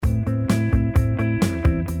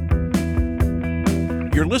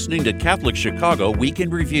You're listening to Catholic Chicago Week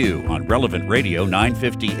in Review on Relevant Radio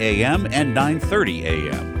 950 AM and 930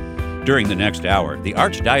 AM. During the next hour, the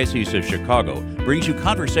Archdiocese of Chicago brings you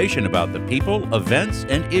conversation about the people, events,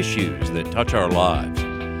 and issues that touch our lives.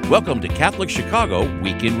 Welcome to Catholic Chicago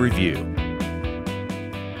Week in Review.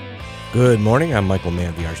 Good morning, I'm Michael Mann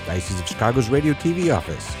of the Archdiocese of Chicago's Radio TV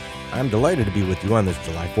office. I'm delighted to be with you on this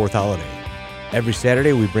July 4th holiday. Every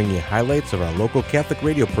Saturday, we bring you highlights of our local Catholic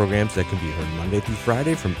radio programs that can be heard Monday through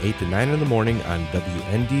Friday from 8 to 9 in the morning on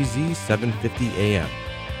WNDZ 750 AM.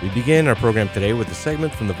 We begin our program today with a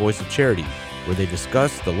segment from the Voice of Charity, where they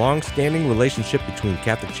discuss the long-standing relationship between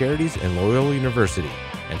Catholic Charities and Loyola University,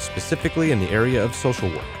 and specifically in the area of social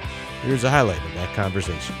work. Here's a highlight of that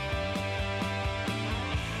conversation.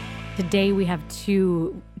 Today we have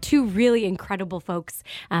two really incredible folks,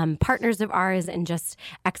 partners of ours and just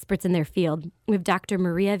experts in their field. We have Dr.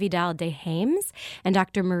 Maria Vidal de James and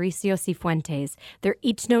Dr. Mauricio Cifuentes. They're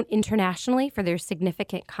each known internationally for their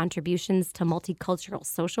significant contributions to multicultural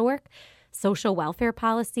social work, social welfare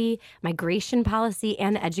policy, migration policy,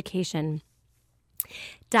 and education.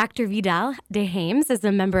 Dr. Vidal de James is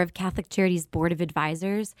a member of Catholic Charities Board of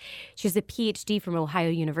Advisors. She has a PhD from Ohio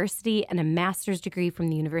University and a master's degree from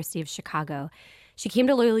the University of Chicago. She came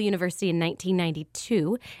to Loyola University in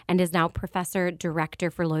 1992 and is now professor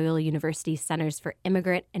director for Loyola University Centers for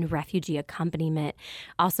Immigrant and Refugee Accompaniment,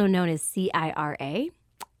 also known as CIRA.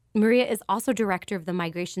 Maria is also director of the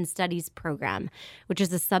Migration Studies Program, which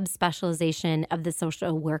is a subspecialization of the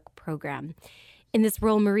social work program. In this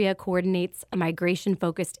role, Maria coordinates a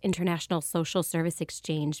migration-focused international social service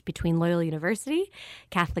exchange between Loyola University,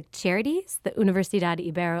 Catholic Charities, the Universidad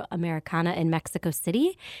Iberoamericana in Mexico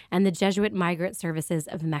City, and the Jesuit Migrant Services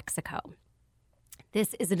of Mexico.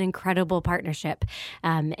 This is an incredible partnership,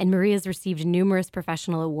 and Maria's received numerous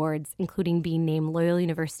professional awards, including being named Loyola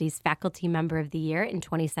University's Faculty Member of the Year in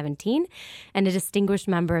 2017 and a Distinguished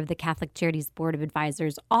Member of the Catholic Charities Board of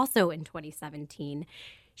Advisors also in 2017.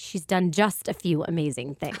 She's done just a few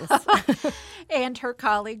amazing things. And her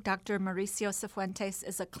colleague, Dr. Mauricio Cifuentes,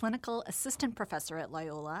 is a clinical assistant professor at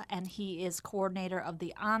Loyola, and he is coordinator of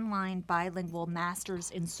the online bilingual Masters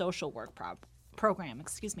in Social Work program.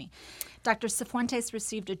 Dr. Cifuentes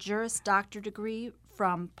received a Juris Doctor degree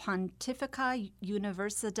from Pontificia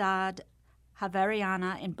Universidad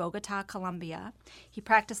Javeriana in Bogota, Colombia. He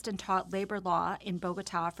practiced and taught labor law in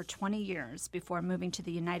Bogota for 20 years before moving to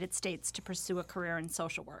the United States to pursue a career in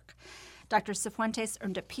social work. Dr. Cifuentes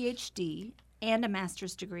earned a PhD and a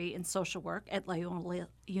master's degree in social work at Loyola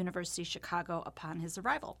University Chicago upon his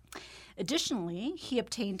arrival. Additionally, he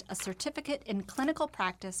obtained a certificate in clinical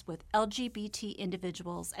practice with LGBT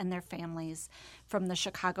individuals and their families from the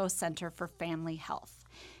Chicago Center for Family Health.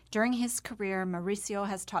 During his career, Mauricio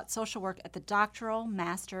has taught social work at the doctoral,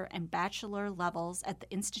 master, and bachelor levels at the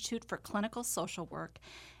Institute for Clinical Social Work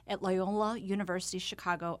at Loyola University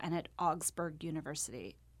Chicago and at Augsburg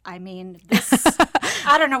University. I mean, this,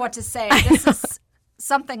 I don't know what to say. This is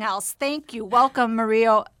something else. Thank you. Welcome,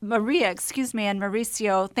 Maria, and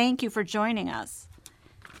Mauricio. Thank you for joining us.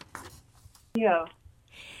 Yeah.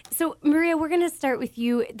 So, Maria, we're going to start with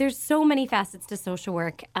you. There's so many facets to social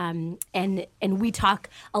work, and we talk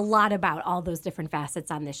a lot about all those different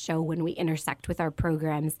facets on this show when we intersect with our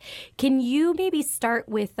programs. Can you maybe start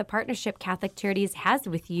with the partnership Catholic Charities has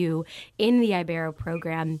with you in the Ibero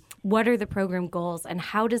program? What are the program goals, and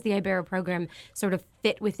how does the Ibero program sort of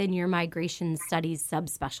fit within your migration studies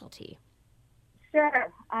subspecialty?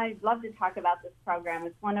 Sure. I'd love to talk about this program.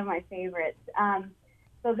 It's one of my favorites.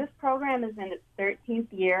 So this program is in its 13th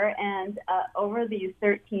year, and over these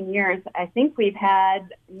 13 years, I think we've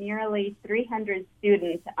had nearly 300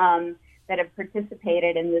 students that have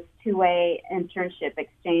participated in this two-way internship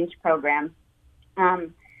exchange program.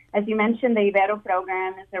 As you mentioned, the Ibero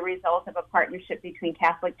program is a result of a partnership between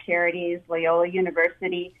Catholic Charities, Loyola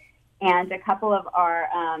University, and a couple of our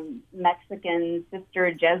Mexican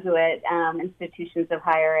sister Jesuit institutions of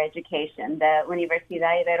higher education, the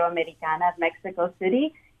Universidad Iberoamericana of Mexico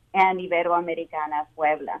City and Iberoamericana of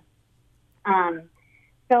Puebla.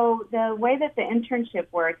 So the way that the internship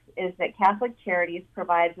works is that Catholic Charities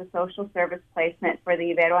provides a social service placement for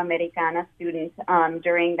the Iberoamericana students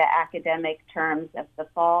during the academic terms of the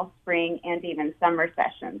fall, spring, and even summer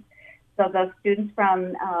sessions. So those students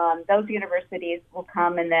from those universities will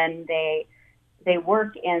come, and then they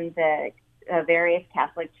work in the various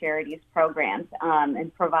Catholic Charities programs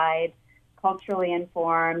and provide culturally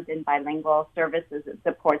informed and bilingual services that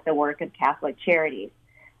support the work of Catholic Charities.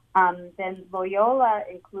 Then Loyola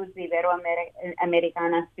includes the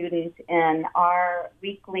Iberoamericana students in our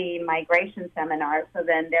weekly migration seminars, so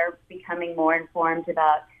then they're becoming more informed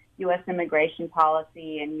about U.S. immigration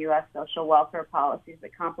policy and U.S. social welfare policies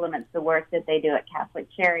that complements the work that they do at Catholic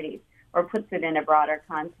Charities or puts it in a broader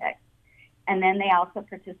context. And then they also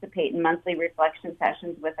participate in monthly reflection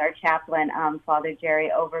sessions with our chaplain, Father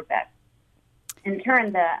Jerry Overbeck. In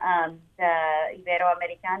turn, the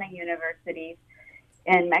Iberoamericana universities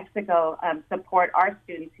in Mexico support our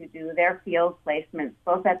students who do their field placements,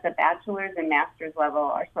 both at the bachelor's and master's level,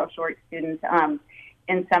 our social work students,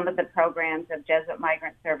 in some of the programs of Jesuit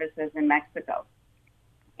Migrant Services in Mexico.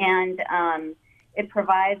 And it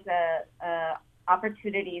provides a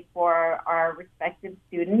opportunity for our respective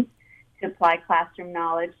students to apply classroom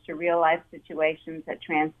knowledge to real-life situations that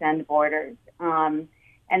transcend borders.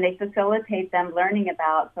 And they facilitate them learning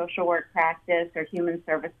about social work practice or human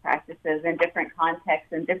service practices in different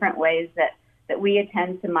contexts and different ways that we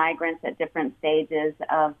attend to migrants at different stages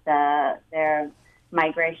of their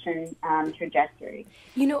migration trajectory.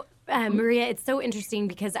 You know, Maria, it's so interesting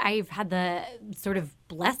because I've had the sort of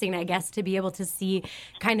blessing, I guess, to be able to see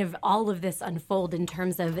kind of all of this unfold in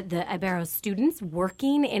terms of the Ibero students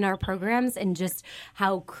working in our programs and just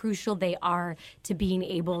how crucial they are to being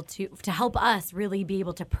able to help us really be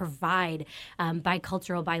able to provide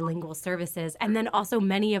bicultural, bilingual services. And then also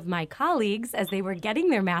many of my colleagues, as they were getting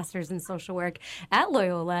their master's in social work at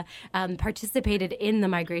Loyola, participated in the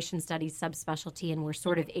migration studies subspecialty and were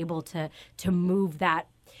sort of able to move that,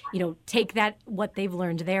 take that, what they've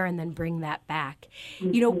learned there, and then bring that back.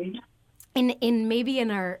 In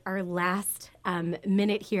our last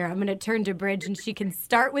minute here, I'm going to turn to Bridge, and she can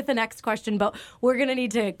start with the next question, but we're going to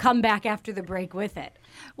need to come back after the break with it.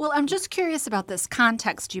 Well, I'm just curious about this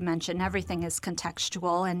context you mentioned. Everything is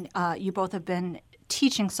contextual, and you both have been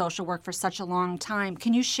teaching social work for such a long time.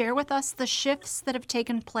 Can you share with us the shifts that have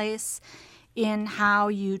taken place in how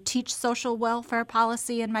you teach social welfare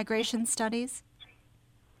policy and migration studies?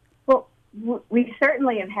 Well, we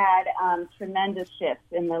certainly have had tremendous shifts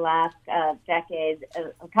in the last decade,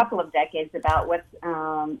 a couple of decades, about what's,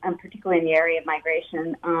 and particularly in the area of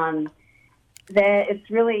migration. It's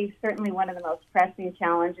really certainly one of the most pressing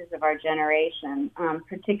challenges of our generation,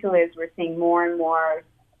 particularly as we're seeing more and more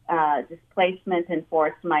displacement and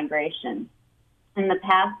forced migration. In the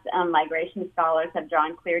past, migration scholars have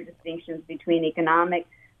drawn clear distinctions between economic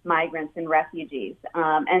migrants and refugees,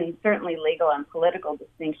 and certainly legal and political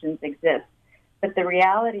distinctions exist. But the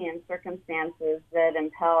reality and circumstances that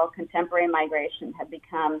impel contemporary migration have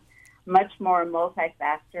become much more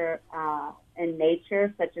multi-factor in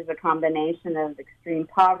nature, such as a combination of extreme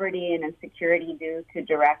poverty and insecurity due to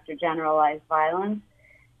direct or generalized violence.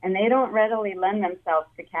 And they don't readily lend themselves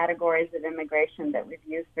to categories of immigration that we've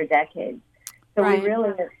used for decades. So we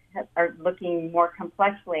really are looking more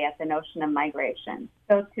complexly at the notion of migration.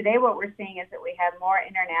 So today what we're seeing is that we have more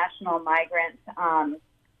international migrants,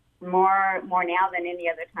 more now than any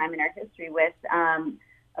other time in our history, with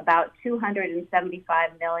about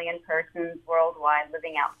 275 million persons worldwide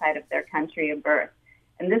living outside of their country of birth.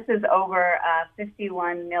 And this is over a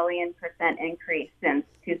 51 million% increase since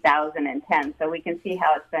 2010. So we can see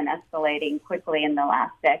how it's been escalating quickly in the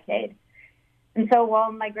last decade. And so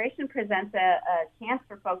while migration presents a chance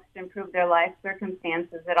for folks to improve their life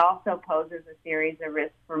circumstances, it also poses a series of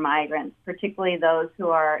risks for migrants, particularly those who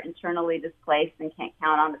are internally displaced and can't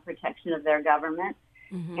count on the protection of their government,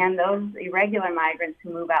 and those irregular migrants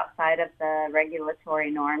who move outside of the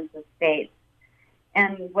regulatory norms of states.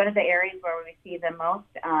 And one of the areas where we see the most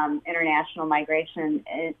international migration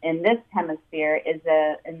in this hemisphere is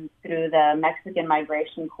through the Mexican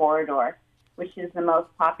migration corridor, which is the most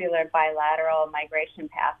popular bilateral migration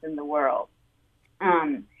path in the world.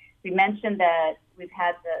 We mentioned that we've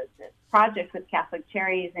had the project with Catholic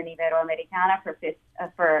Charities in Iberoamericana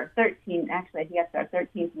for 13, actually I think that's our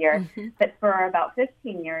 13th year, but for about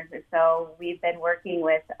 15 years or so, we've been working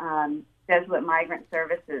with Jesuit Migrant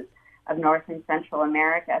Services of North and Central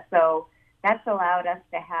America. So that's allowed us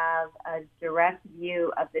to have a direct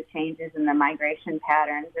view of the changes in the migration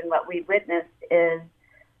patterns. And what we've witnessed is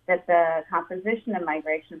that the composition of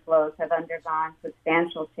migration flows have undergone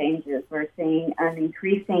substantial changes. We're seeing an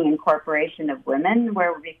increasing incorporation of women,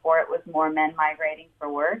 where before it was more men migrating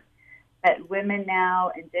for work, but women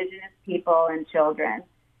now, indigenous people, and children.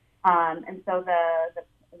 And so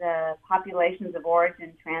the populations of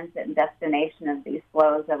origin, transit, and destination of these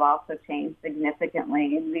flows have also changed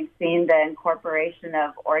significantly. And we've seen the incorporation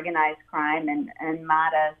of organized crime and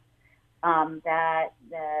MARAs that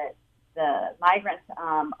the migrants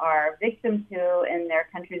are victims to in their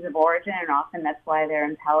countries of origin, and often that's why they're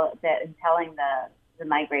impelling the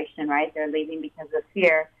migration, right? They're leaving because of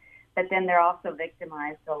fear, but then they're also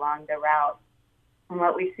victimized along the route. And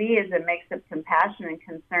what we see is a mix of compassion and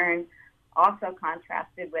concern also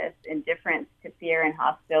contrasted with indifference to fear and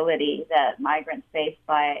hostility that migrants face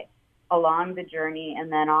along the journey,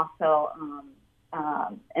 and then also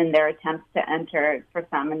in their attempts to enter, for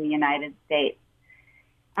some, in the United States.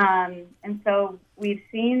 And so we've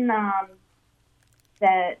seen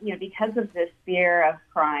that, because of this fear of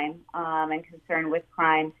crime and concern with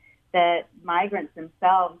crime, that migrants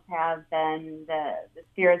themselves have been, the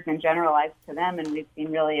fear has been generalized to them, and we've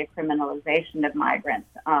seen really a criminalization of migrants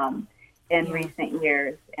in recent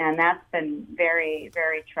years. And that's been very,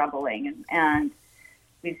 very troubling. And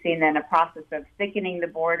we've seen then a process of thickening the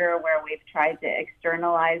border, where we've tried to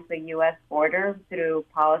externalize the U.S. border through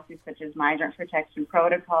policies such as migrant protection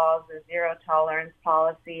protocols, the zero tolerance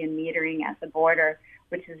policy, and metering at the border,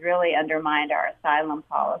 which has really undermined our asylum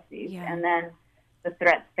policies. Yeah. And then the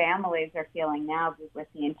threats families are feeling now with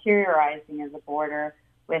the interiorizing of the border,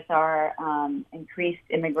 with our increased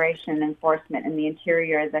immigration enforcement in the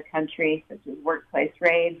interior of the country, such as workplace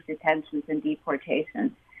raids, detentions, and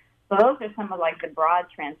deportations. So those are some of the broad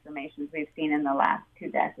transformations we've seen in the last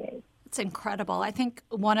 2 decades. It's incredible. I think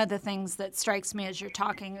one of the things that strikes me as you're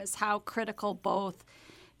talking is how critical both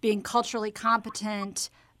being culturally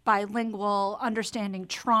competent, bilingual, understanding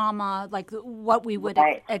trauma, what we would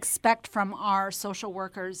expect from our social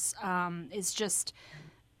workers is just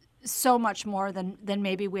so much more than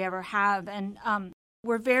maybe we ever have. And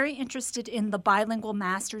we're very interested in the Bilingual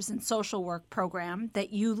Masters in Social Work program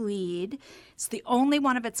that you lead. It's the only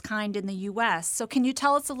one of its kind in the U.S. So can you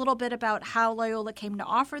tell us a little bit about how Loyola came to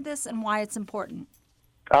offer this and why it's important?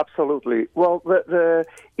 Absolutely. Well,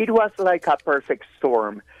 it was like a perfect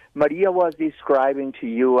storm. Maria was describing to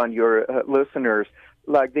you and your listeners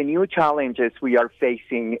the new challenges we are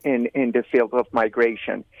facing in the field of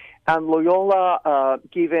migration. And Loyola,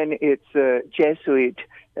 given its Jesuit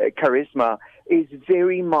charisma, is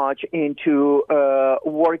very much into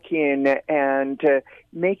working and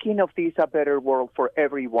making of this a better world for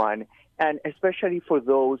everyone, and especially for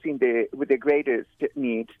those with the greatest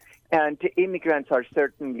needs. And immigrants are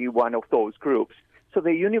certainly one of those groups. So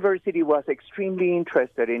the university was extremely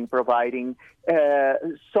interested in providing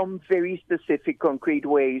some very specific, concrete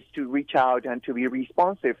ways to reach out and to be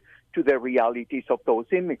responsive to the realities of those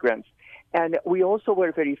immigrants. And we also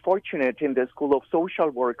were very fortunate in the School of Social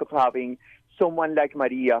Work of having someone like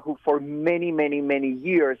Maria, who for many, many, many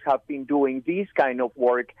years have been doing this kind of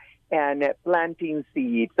work and planting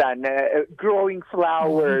seeds and growing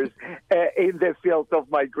flowers in the field of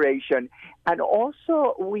migration. And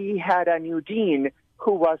also we had a new dean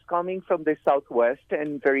who was coming from the Southwest,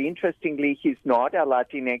 and very interestingly, he's not a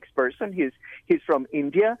Latinx person. He's from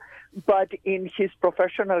India, but in his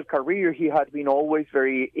professional career, he had been always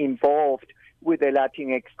very involved with the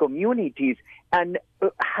Latinx communities and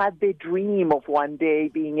had the dream of one day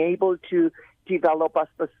being able to develop a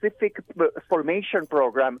specific formation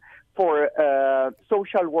program for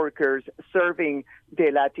social workers serving the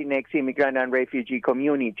Latinx immigrant and refugee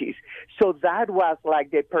communities. So that was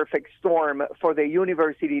the perfect storm for the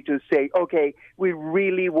university to say, okay, we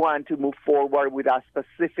really want to move forward with a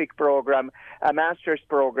specific program, a master's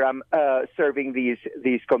program serving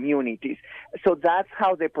these communities. So that's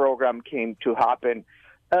how the program came to happen.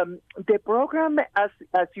 The program, as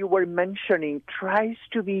you were mentioning, tries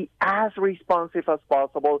to be as responsive as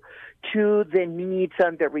possible to the needs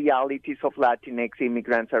and the realities of Latinx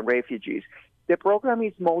immigrants and refugees. The program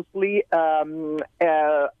is mostly,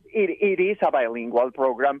 it is a bilingual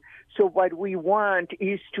program. So what we want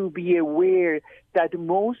is to be aware that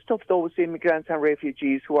most of those immigrants and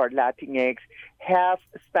refugees who are Latinx have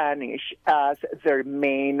Spanish as their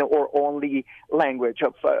main or only language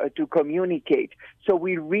to communicate. So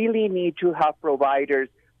we really need to have providers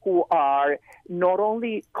who are not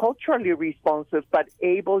only culturally responsive, but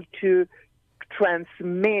able to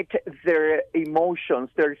transmit their emotions,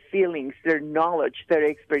 their feelings, their knowledge, their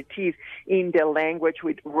expertise in the language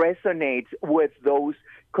which resonates with those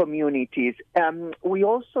communities. We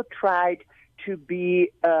also tried to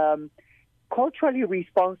be culturally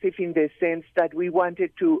responsive in the sense that we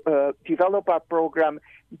wanted to develop a program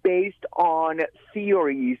based on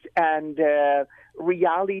theories and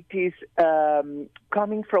realities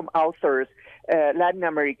coming from authors, Latin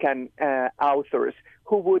American authors,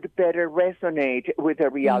 who would better resonate with the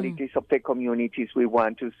realities of the communities we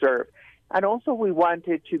want to serve. And also we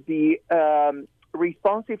wanted to be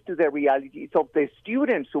responsive to the realities of the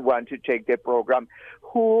students who want to take the program,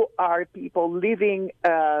 who are people living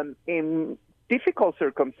in difficult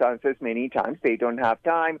circumstances many times. They don't have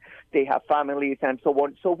time, they have families and so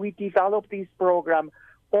on. So we developed this program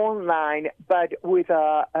online, but with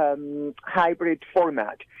a hybrid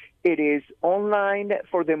format. It is online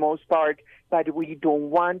for the most part, but we don't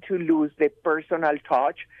want to lose the personal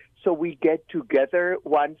touch. So we get together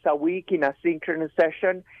once a week in a synchronous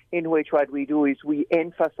session in which what we do is we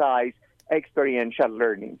emphasize experiential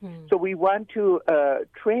learning. So we want to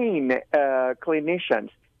train clinicians,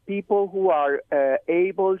 people who are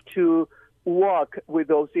able to walk with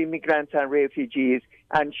those immigrants and refugees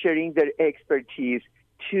and sharing their expertise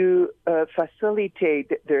to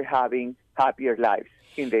facilitate their having happier lives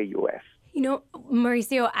in the U.S. You know,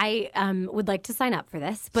 Mauricio, I would like to sign up for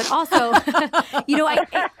this, but also,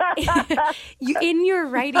 in your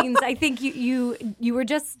writings, I think you were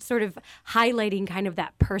just sort of highlighting kind of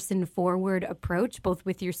that person-forward approach, both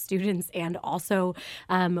with your students and also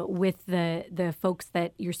with the folks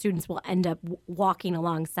that your students will end up walking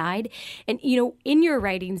alongside. And, in your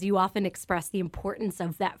writings, you often express the importance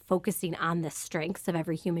of that focusing on the strengths of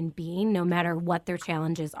every human being, no matter what their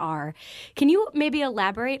challenges are. Can you maybe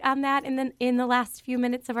elaborate on that in the last few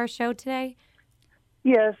minutes of our show today?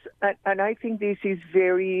 Yes, and I think this is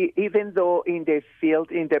even though in the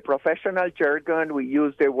field, in the professional jargon, we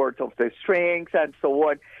use the words of the strengths and so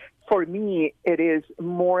on, for me, it is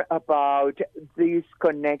more about this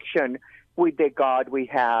connection with the God we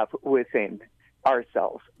have within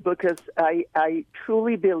ourselves. Because I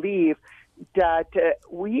truly believe that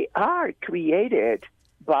we are created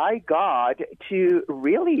by God to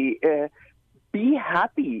really be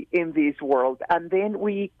happy in this world. And then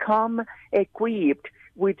we come equipped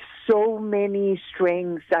with so many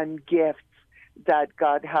strengths and gifts that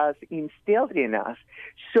God has instilled in us.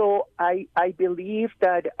 So I believe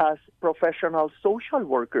that as professional social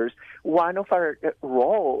workers, one of our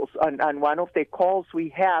roles and one of the calls we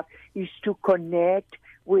have is to connect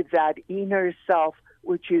with that inner self,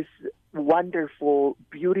 which is wonderful,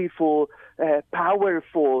 beautiful,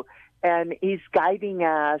 powerful, and is guiding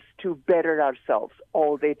us to better ourselves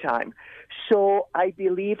all the time. So I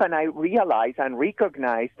believe and I realize and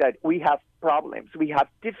recognize that we have problems, we have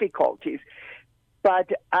difficulties, but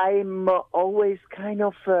I'm always kind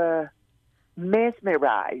of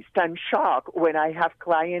mesmerized and shocked when I have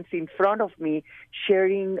clients in front of me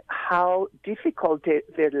sharing how difficult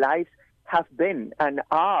their lives have been and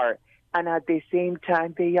are, and at the same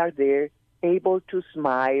time they are there, able to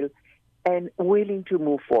smile and willing to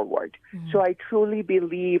move forward. Mm-hmm. So I truly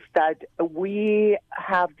believe that we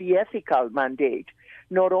have the ethical mandate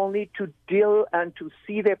not only to deal and to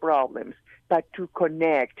see the problems, but to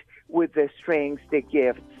connect with the strengths, the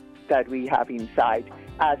gifts that we have inside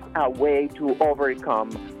as a way to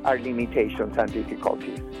overcome our limitations and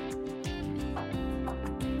difficulties.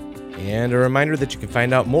 And a reminder that you can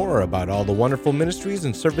find out more about all the wonderful ministries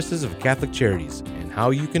and services of Catholic Charities and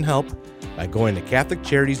how you can help by going to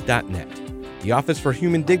CatholicCharities.net. The Office for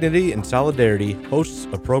Human Dignity and Solidarity hosts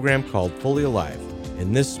a program called Fully Alive.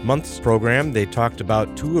 In this month's program, they talked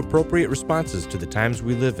about 2 appropriate responses to the times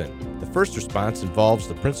we live in. The first response involves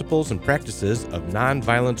the principles and practices of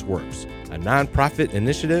Nonviolence Works, a nonprofit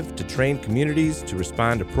initiative to train communities to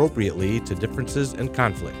respond appropriately to differences and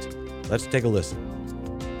conflict. Let's take a listen.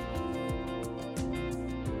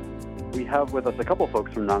 We have with us a couple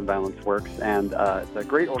folks from Nonviolence Works, and it's a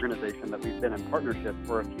great organization that we've been in partnership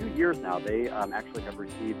for a few years now. They actually have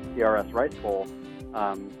received CRS Rights Bowl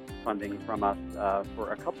funding from us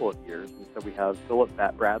for a couple of years. And so we have Philip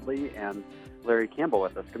Bradley and Larry Campbell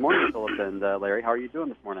with us. Good morning, Philip and Larry. How are you doing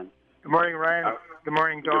this morning? Good morning, Ryan. Good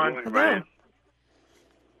morning, Dawn. Good morning, Ryan.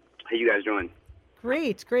 How you guys doing?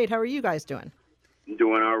 Great. How are you guys doing?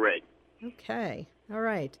 Doing all right. Okay. All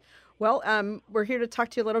right. Well, we're here to talk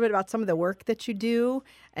to you a little bit about some of the work that you do,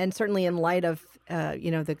 and certainly in light of,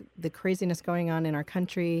 the craziness going on in our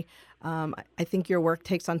country. I think your work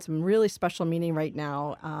takes on some really special meaning right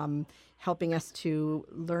now, helping us to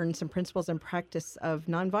learn some principles and practice of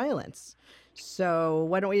nonviolence. So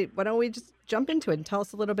why don't we just jump into it and tell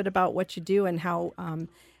us a little bit about what you do and how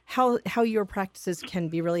your practices can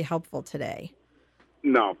be really helpful today.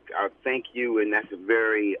 No, thank you, and that's a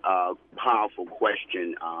very powerful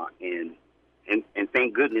question, and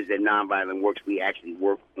thank goodness that Nonviolent Works, we actually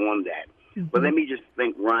work on that. Mm-hmm. But let me just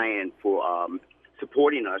thank Ryan for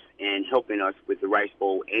supporting us and helping us with the Rice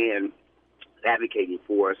Bowl and advocating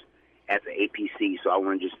for us at the APC. So I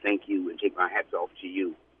want to just thank you and take my hats off to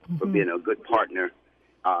you for being a good partner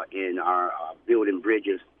in our building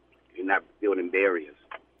bridges and not building barriers.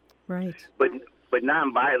 Right. But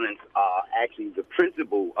nonviolence, actually, the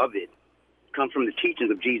principle of it comes from the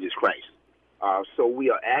teachings of Jesus Christ. So we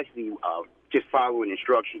are actually just following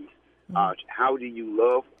instructions. How do you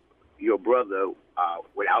love your brother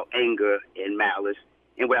without anger and malice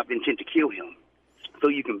and without the intent to kill him? so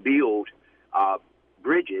you can build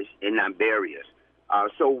bridges and not barriers.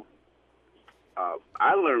 So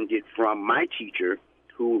I learned it from my teacher,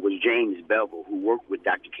 who was James Bevel, who worked with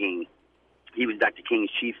Dr. King. He was Dr. King's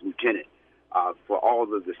chief lieutenant for all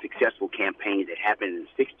of the successful campaigns that happened in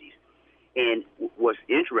the 60s. And what's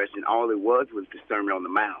interesting, all it was the Sermon on the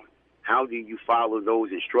Mount. How do you follow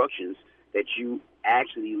those instructions that you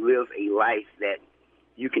actually live a life that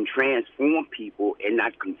you can transform people and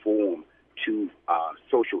not conform to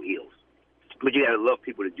social ills? But you got to love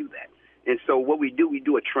people to do that. And so what we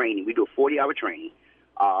do a training. We do a 40-hour training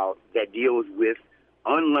that deals with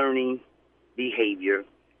unlearning behavior,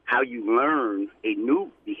 how you learn a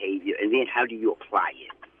new behavior, and then how do you apply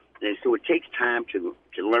it. And so it takes time to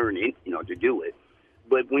learn it, to do it.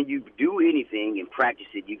 But when you do anything and practice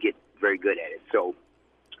it, you get very good at it. So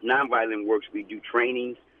Nonviolent Works, we do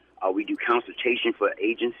trainings. We do consultation for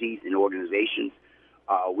agencies and organizations.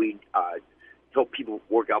 We help people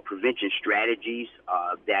work out prevention strategies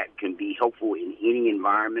that can be helpful in any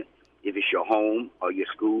environment, if it's your home or your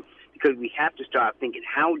school, because we have to start thinking,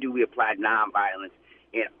 how do we apply nonviolence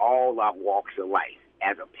in all our walks of life?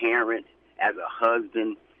 As a parent, as a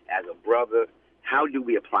husband, as a brother, how do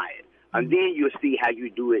we apply it? And then you'll see how you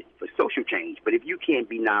do it for social change. But if you can't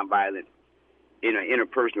be nonviolent in an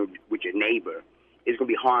interpersonal with your neighbor, it's going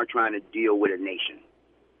to be hard trying to deal with a nation.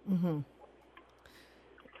 Mm-hmm.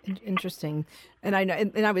 Interesting. And I know,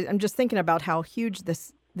 and I'm just thinking about how huge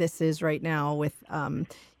this is right now with,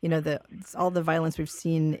 all the violence we've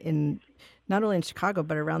seen in not only in Chicago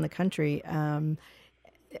but around the country.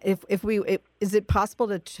 Is it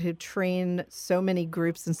possible to train so many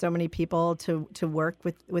groups and so many people to work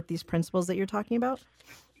with these principles that you're talking about?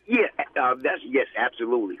 Yeah, yes,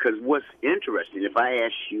 absolutely. Because what's interesting, if I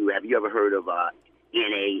ask you, have you ever heard of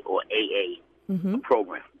NA or AA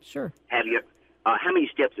program? Sure. Have you? How many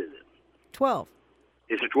steps is it? 12.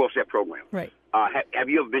 It's a 12-step program. Right. Have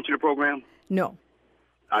you ever been to the program? No.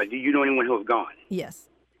 Do you know anyone who has gone? Yes.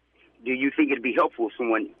 Do you think it'd be helpful if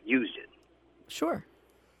someone used it? Sure.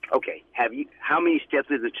 Okay. How many steps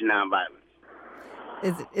is it to nonviolence?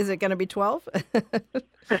 Is it going to be 12?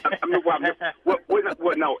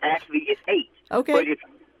 No, actually it's 8. Okay.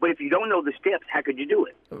 But if you don't know the steps, how could you do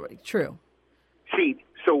it? True. See,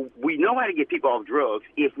 so we know how to get people off drugs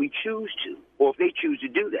if we choose to, or if they choose to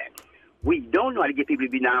do that. We don't know how to get people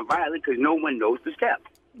to be nonviolent because no one knows the steps.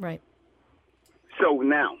 Right. So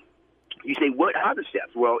now, you say, what are the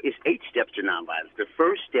steps? Well, it's 8 steps to nonviolence. The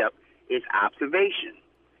first step is observation.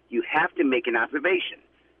 You have to make an observation.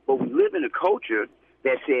 But we live in a culture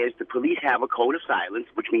that says the police have a code of silence,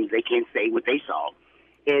 which means they can't say what they saw,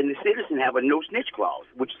 and the citizens have a no-snitch clause,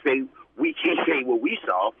 which say we can't say what we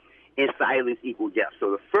saw, and silence equals death.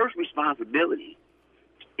 So the first responsibility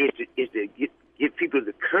is to give people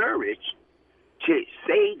the courage to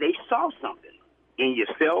say they saw something in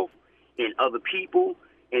yourself, in other people,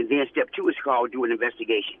 and then step 2 is called do an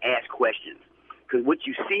investigation, ask questions. Because what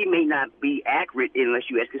you see may not be accurate unless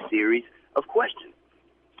you ask a series of questions.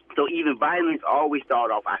 So even violence always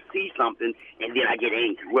start off, I see something, and then I get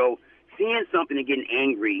angry. Well, seeing something and getting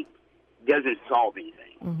angry doesn't solve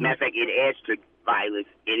anything. Mm-hmm. Matter of fact, it adds to violence,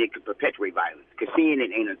 and it could perpetuate violence. Because seeing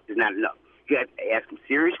it is not enough. You have to ask some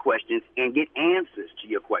serious questions and get answers to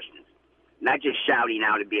your questions, not just shouting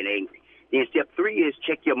out and being angry. Then step 3 is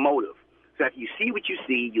check your motive. So if you see what you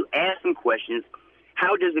see, you ask some questions,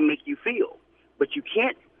 how does it make you feel? But you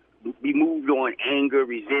can't be moved on anger,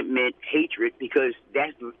 resentment, hatred, because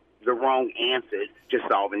that's the wrong answer to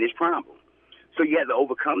solving this problem. So you have to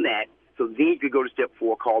overcome that. So then you could go to step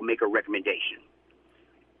 4 called make a recommendation.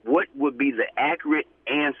 What would be the accurate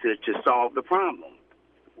answer to solve the problem?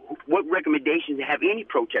 What recommendations have any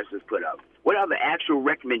protesters put up? What are the actual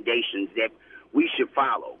recommendations that we should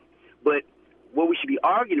follow? But what we should be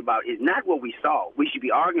arguing about is not what we saw. We should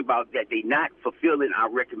be arguing about that they're not fulfilling our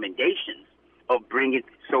recommendations of bringing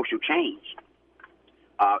social change.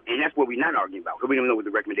 And that's what we're not arguing about, because we don't know what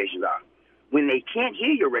the recommendations are. When they can't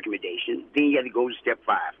hear your recommendation, then you have to go to step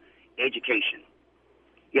 5, education.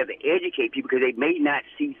 You have to educate people because they may not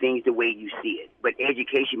see things the way you see it, but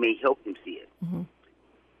education may help them see it. Mm-hmm.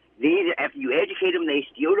 Then after you educate them, they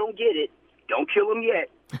still don't get it. Don't kill them yet.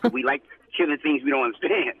 We like killing things we don't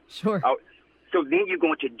understand. Sure. So then you're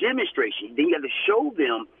going to demonstration. Then you have to show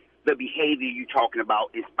them the behavior you're talking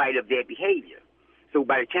about in spite of their behavior. So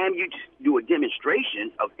by the time you just do a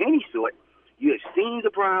demonstration of any sort, you have seen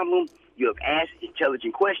the problem, you have asked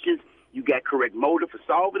intelligent questions, you got correct motive for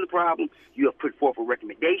solving the problem, you have put forth a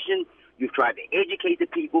recommendation, you've tried to educate the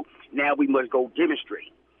people, now we must go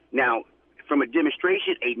demonstrate. Now, from a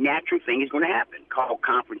demonstration, a natural thing is going to happen called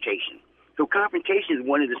confrontation. So confrontation is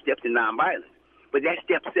one of the steps in nonviolence. But that's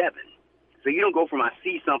step 7. So you don't go from I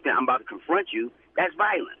see something, I'm about to confront you. That's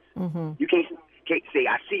violence. Mm-hmm. You can't say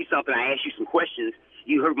I see something, I ask you some questions,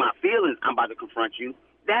 you hurt my feelings, I'm about to confront you.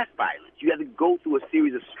 That's violence. You have to go through a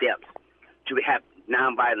series of steps to have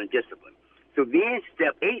nonviolent discipline. So then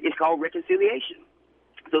step 8 is called reconciliation.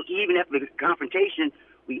 So even after the confrontation,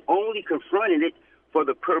 we only confronted it for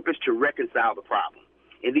the purpose to reconcile the problem.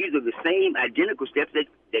 And these are the same identical steps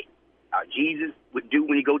that Jesus would do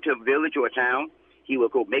when he go to a village or a town. He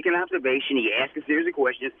would go make an observation. He ask a series of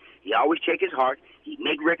questions. He always check his heart. He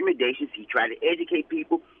make recommendations. He tried to educate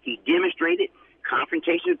people. He demonstrated.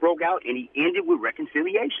 Confrontations broke out, and he ended with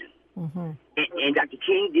reconciliation. Mm-hmm. And Dr.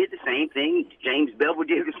 King did the same thing. James Bevel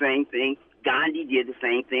did the same thing. Gandhi did the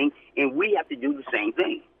same thing. And we have to do the same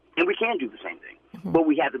thing. And we can do the same thing. Mm-hmm. But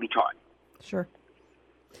we have to be taught. Sure.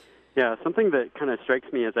 Yeah, something that kind of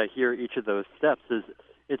strikes me as I hear each of those steps is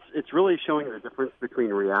it's really showing the difference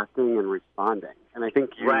between reacting and responding. And I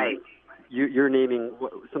think you're naming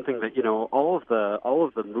something that, all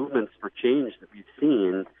of the movements for change that we've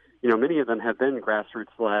seen, many of them have been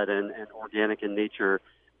grassroots led and organic in nature,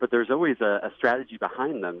 but there's always a strategy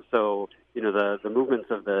behind them. So, the movements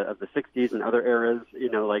of the 60s and other eras,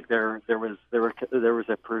 like there was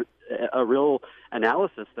a real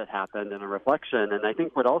analysis that happened and a reflection. And I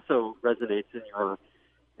think what also resonates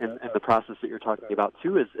in the process that you're talking about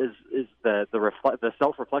too is the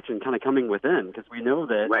self-reflection kind of coming within, because we know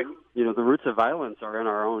that the roots of violence are in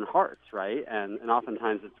our own hearts, right? And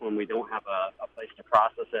oftentimes it's when we don't have a place to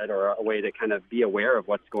process it or a way to kind of be aware of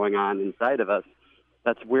what's going on inside of us.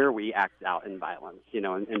 That's where we act out in violence,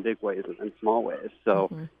 in big ways and in small ways. So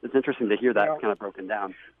It's interesting to hear that kind of broken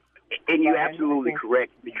down. And you're absolutely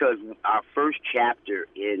correct, because our first chapter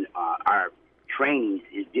in our trainings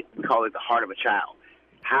is, we call it the heart of a child.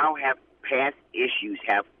 How have past issues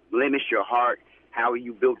have blemished your heart? How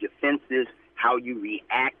you build defenses? How you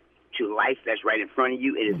react to life that's right in front of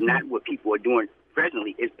you? It is not what people are doing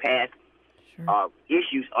presently. It's past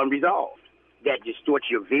issues unresolved that distort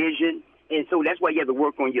your vision. And so that's why you have to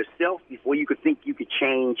work on yourself before you could think you could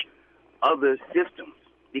change other systems.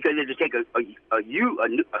 Because it'll take a new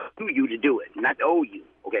you to do it, not the old you,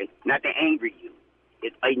 okay? Not the angry you.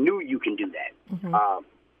 It's a new you can do that. Mm-hmm.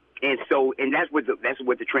 And that's what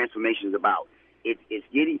the transformation is about. It's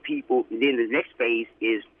getting people. And then the next phase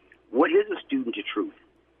is, what is a student to truth?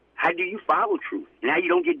 How do you follow truth? And how you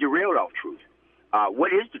don't get derailed off truth?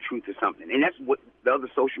 What is the truth of something? And that's what the other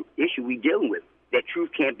social issue we're dealing with. That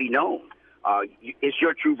truth can't be known. It's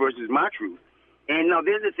your truth versus my truth. And now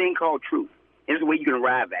there's a thing called truth. And there's a way you can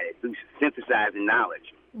arrive at it through synthesizing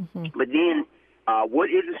knowledge. Mm-hmm. But then, what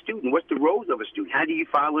is a student? What's the roles of a student? How do you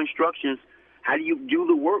follow instructions? How do you do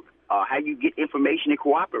the work? How do you get information and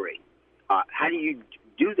cooperate? How do you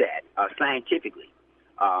do that scientifically?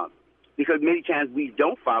 Because many times we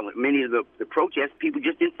don't follow many of the protests. People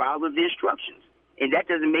just didn't follow the instructions, and that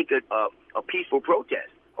doesn't make a peaceful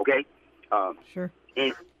protest. Okay. Sure.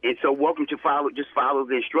 And so welcome to follow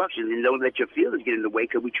the instructions and don't let your feelings get in the way,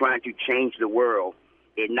 because we're trying to change the world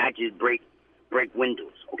and not just break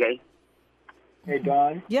windows. Okay. Hey,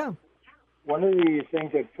 Don. Yeah. One of the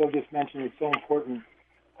things that Phil just mentioned is so important.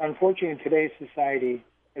 Unfortunately, in today's society,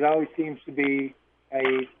 it always seems to be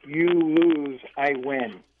a you lose, I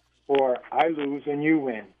win, or I lose and you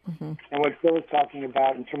win. Mm-hmm. And what Phil is talking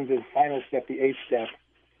about in terms of the final step, the 8th step,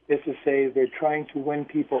 is to say they're trying to win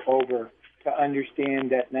people over to understand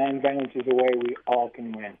that nonviolence is a way we all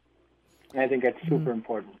can win. And I think that's super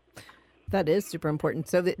important. That is super important.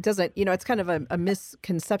 So it doesn't, it's kind of a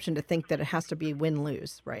misconception to think that it has to be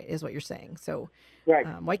win-lose, right, is what you're saying. So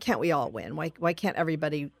why can't we all win? Why can't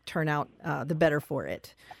everybody turn out the better for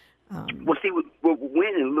it? Well, see,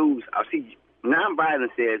 win and lose,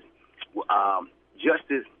 nonviolence says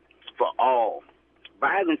justice for all.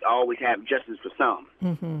 Violence always have justice for some.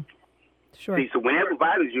 Mm-hmm. Sure. See, so whenever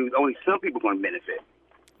violence is used, only some people are going to benefit.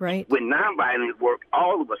 Right. When nonviolent work,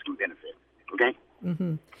 all of us can benefit. Okay?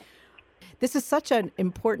 Mm-hmm. This is such an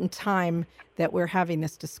important time that we're having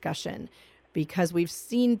this discussion, because we've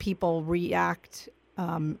seen people react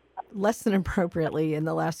less than appropriately in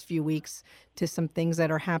the last few weeks to some things that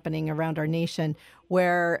are happening around our nation,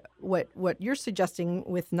 where what you're suggesting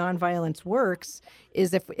with nonviolence works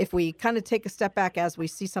is if we kind of take a step back as we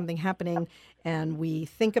see something happening and we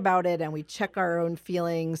think about it and we check our own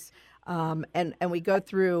feelings, and we go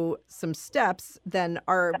through some steps, then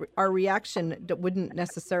our reaction wouldn't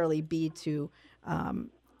necessarily be to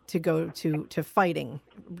go to fighting,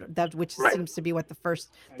 which seems to be what the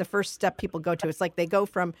first step people go to. It's like they go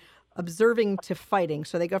from observing to fighting.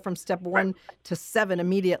 So they go from step 1 to 7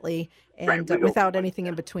 immediately, and without anything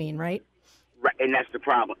in between, right? Right, and that's the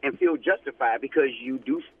problem. And feel justified because you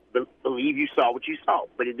do believe you saw what you saw.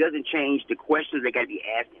 But it doesn't change the questions that got to be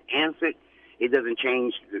asked and answered. It doesn't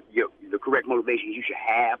change the correct motivations you should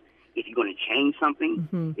have if you're going to change something.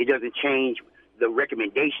 Mm-hmm. It doesn't change the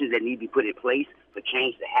recommendations that need to be put in place for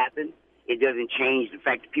change to happen. It doesn't change the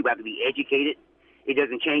fact that people have to be educated. It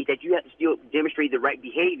doesn't change that you have to still demonstrate the right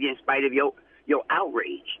behavior in spite of your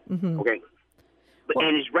outrage. Mm-hmm. Okay?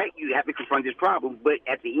 And it's right, you have to confront this problem, but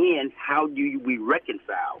at the end, how do we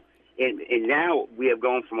reconcile? And now we have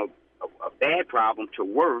gone from a bad problem to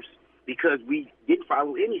worse because we didn't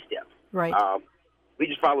follow any steps. Right. We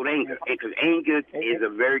just followed anger, because anger is a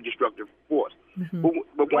very destructive force. Mm-hmm.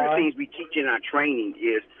 But one of the things we teach in our training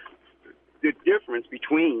is the difference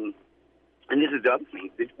between, and this is the other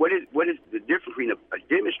thing, what is the difference between a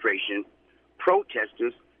demonstration,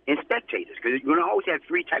 protesters, and spectators? Because you're going to always have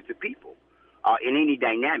three types of people in any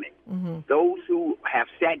dynamic. Mm-hmm. Those who have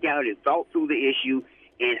sat down and thought through the issue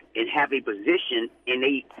and have a position, and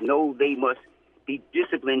they know they must be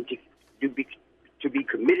disciplined to be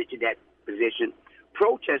committed to that position.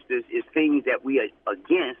 Protesters is things that we are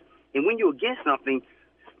against, and when you're against something,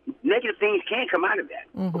 negative things can come out of that.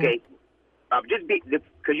 Mm-hmm. Okay,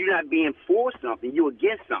 because you're not being for something, you're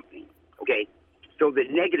against something. Okay, so the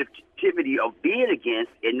negativity of being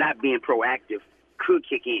against and not being proactive could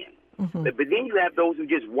kick in. Mm-hmm. But then you have those who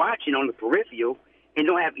just watching on the peripheral and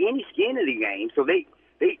don't have any skin in the game. So they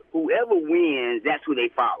whoever wins, that's who they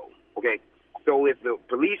follow. Okay. So if the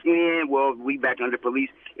police win, well, we back under police.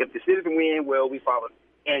 If the citizen win, well, we follow.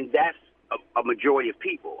 And that's a majority of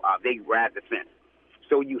people. They ride the fence.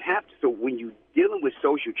 So you have to. So when you're dealing with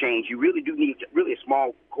social change, you really do need really a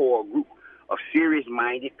small core group of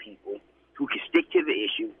serious-minded people who can stick to the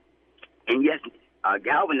issue and yes,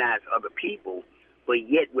 galvanize other people. But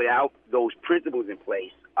yet, without those principles in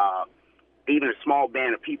place, even a small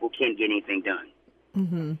band of people can't get anything done.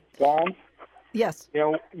 Mm-hmm. Don? Yes. You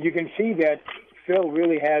know, you can see that Phil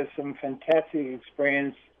really has some fantastic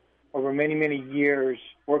experience over many, many years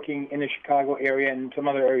working in the Chicago area and some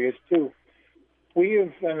other areas, too. We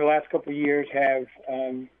have, in the last couple of years, have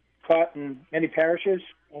taught in many parishes.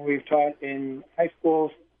 We've taught in high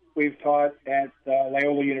schools. We've taught at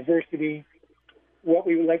Loyola University. What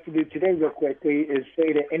we would like to do today real quickly is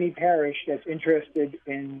say to any parish that's interested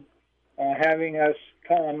in having us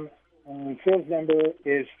come, Phil's number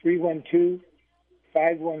is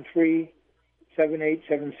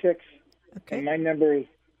 312-513-7876. Okay. And my number is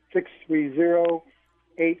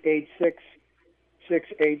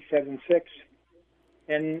 630-886-6876.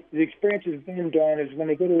 And the experience has been, Dawn, is when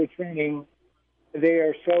they go to a training, they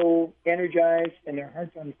are so energized and their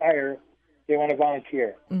heart's on fire, they want to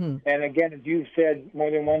volunteer. Mm-hmm. And again, as you've said more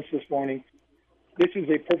than once this morning, this is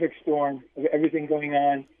a perfect storm of everything going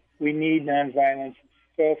on. We need nonviolence.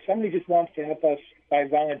 So if somebody just wants to help us by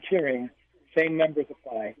volunteering, same numbers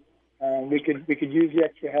apply. We could use the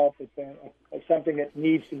extra help. It's something that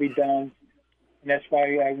needs to be done. And that's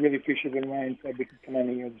why I really appreciate when Ryan said we could come on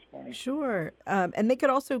here this morning. Sure. And they could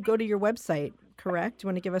also go to your website, correct? Do you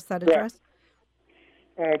want to give us that address?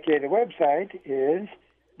 Okay, the website is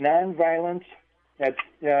nonviolence, that's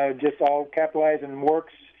just all capitalized and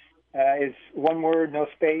works, is one word, no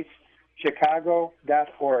space,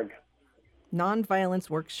 chicago.org.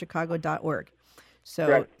 Nonviolenceworkschicago.org. So,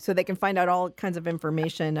 Correct. so they can find out all kinds of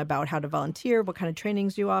information about how to volunteer, what kind of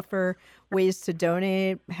trainings you offer, ways to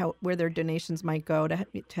donate, where their donations might go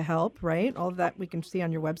to help, right? All of that we can see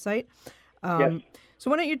on your website. Yes. So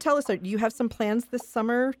why don't you tell us, do you have some plans this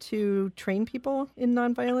summer to train people in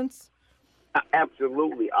nonviolence?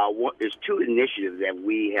 Absolutely. There's two initiatives that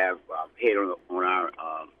we have had on our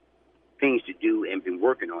things to do and been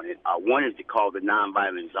working on it. One is called the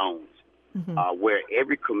Nonviolent Zones, mm-hmm. Where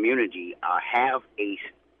every community have a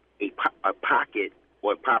pocket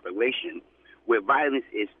or population where violence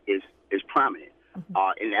is prominent.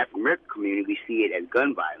 Mm-hmm. In the African American community, we see it as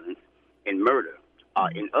gun violence and murder.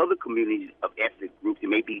 Mm-hmm. In other communities of ethnic groups, it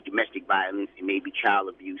may be domestic violence, it may be child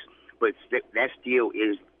abuse, but that still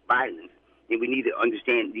is violence. And we need to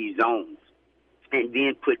understand these zones and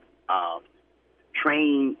then put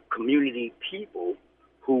trained community people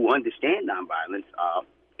who understand nonviolence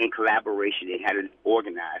in collaboration and how to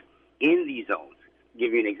organize in these zones.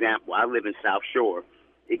 Give you an example. I live in South Shore.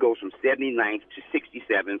 It goes from 79th to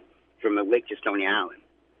 67th from the Lake to Stony Island.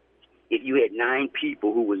 If you had 9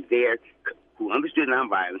 people who was there, who understood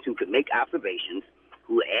nonviolence, who could make observations,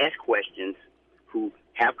 who ask questions, who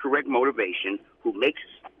have correct motivation, who makes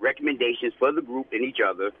recommendations for the group and each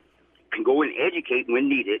other, can go and educate when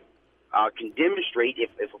needed, can demonstrate if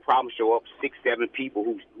a problem show up, 6-7 people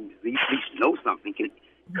who at least know something can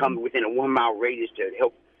come within a 1 mile radius to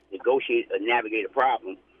help negotiate or navigate a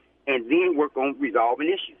problem, and then work on resolving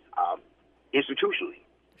issues institutionally.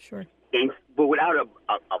 Sure. But without a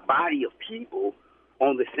body of people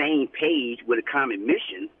on the same page with a common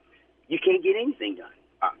mission, you can't get anything done.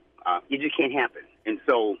 It just can't happen. And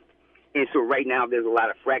so right now there's a lot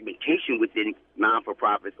of fragmentation within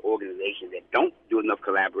non-for-profit organizations that don't do enough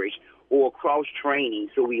collaboration or cross-training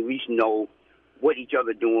so we at least know what each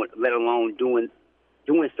other doing, let alone doing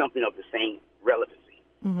something of the same relevancy.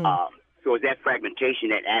 Mm-hmm. So it's that fragmentation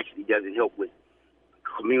that actually doesn't help with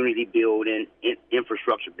community building,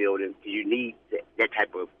 infrastructure building, because you need that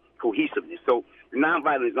type of cohesiveness. So the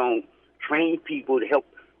Nonviolent Zone trains people to help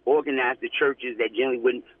organize the churches that generally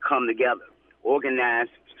wouldn't come together, organize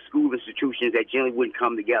school institutions that generally wouldn't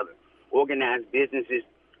come together, organize businesses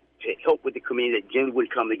to help with the community that generally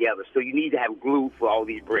wouldn't come together. So you need to have glue for all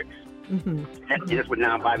these bricks. Mm-hmm. That's what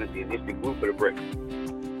nonviolence is. It's the glue for the bricks.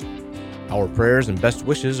 Our prayers and best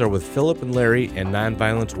wishes are with Philip and Larry and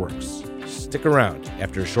Nonviolence Works. Stick around.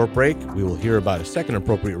 After a short break, we will hear about a second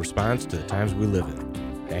appropriate response to the times we live in.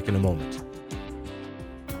 Back in a moment.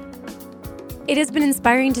 It has been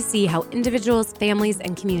inspiring to see how individuals, families,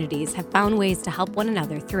 and communities have found ways to help one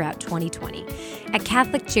another throughout 2020. At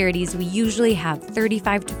Catholic Charities, we usually have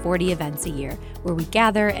 35 to 40 events a year where we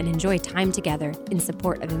gather and enjoy time together in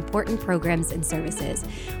support of important programs and services,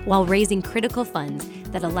 while raising critical funds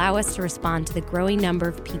that allow us to respond to the growing number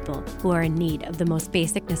of people who are in need of the most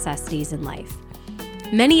basic necessities in life.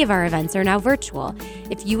 Many of our events are now virtual.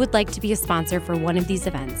 If you would like to be a sponsor for one of these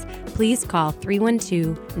events, please call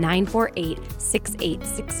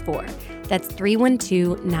 312-948-6864. That's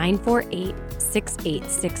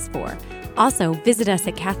 312-948-6864. Also, visit us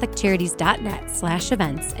at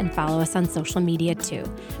catholiccharities.net/events and follow us on social media too.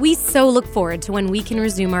 We so look forward to when we can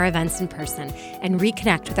resume our events in person and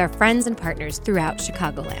reconnect with our friends and partners throughout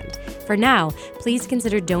Chicagoland. For now, please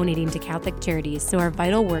consider donating to Catholic Charities so our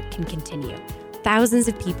vital work can continue. Thousands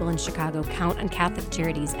of people in Chicago count on Catholic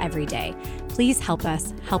Charities every day. Please help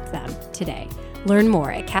us help them today. Learn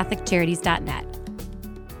more at catholiccharities.net.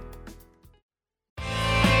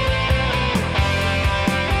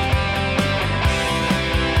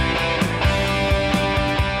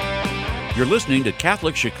 You're listening to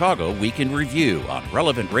Catholic Chicago Week in Review on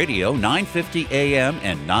Relevant Radio 950 AM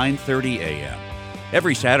and 930 AM.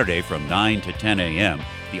 Every Saturday from 9 to 10 a.m.,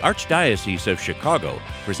 the Archdiocese of Chicago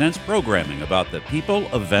presents programming about the people,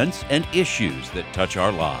 events, and issues that touch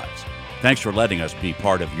our lives. Thanks for letting us be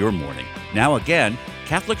part of your morning. Now again,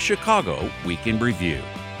 Catholic Chicago Week in Review.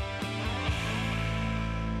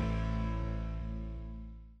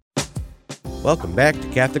 Welcome back to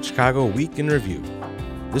Catholic Chicago Week in Review.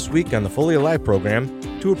 This week on the Fully Alive program,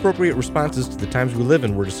 2 appropriate responses to the times we live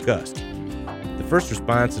in were discussed. The first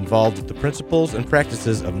response involved the principles and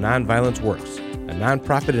practices of Nonviolence Works, a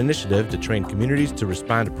nonprofit initiative to train communities to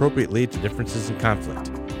respond appropriately to differences in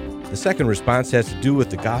conflict. The second response has to do with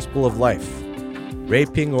the gospel of life. Ray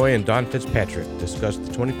Pingoy and Dawn Fitzpatrick discussed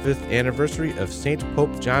the 25th anniversary of St.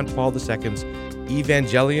 Pope John Paul II's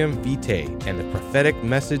Evangelium Vitae and the prophetic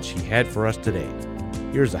message he had for us today.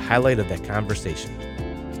 Here's a highlight of that conversation.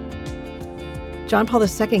 John Paul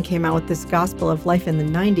II came out with this gospel of life in the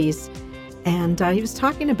 90s, and he was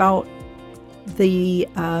talking about the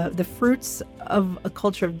fruits of a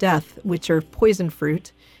culture of death, which are poison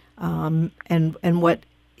fruit, and what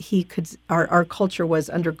our culture was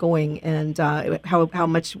undergoing, and how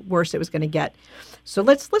much worse it was going to get. So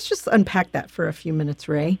let's just unpack that for a few minutes,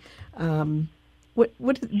 Ray. What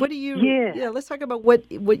do you? Yeah. Let's talk about what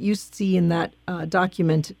you see in that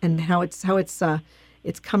document and how it's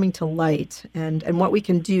coming to light, and what we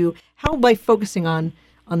can do. How by focusing on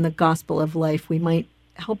the gospel of life, we might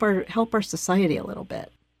help our society a little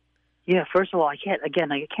bit. Yeah, first of all, I can't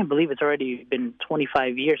believe it's already been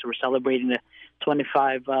 25 years. We're celebrating the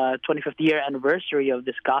 25th year anniversary of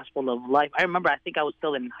this gospel of life. I remember, I think I was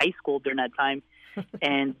still in high school during that time,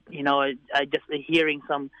 and I just hearing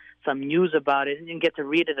some news about it. I didn't get to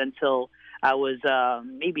read it until I was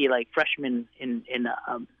maybe like freshman in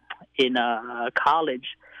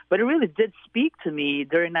college. But it really did speak to me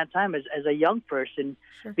during that time as a young person,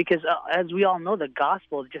 sure. Because as we all know, the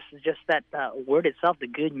gospel, just that word itself, the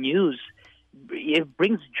good news, it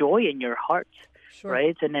brings joy in your heart, sure.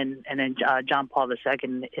 Right? And then John Paul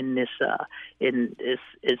II in this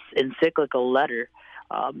encyclical letter,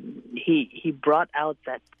 he brought out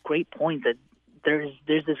that great point that there's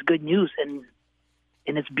this good news and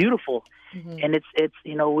it's beautiful, mm-hmm. And it's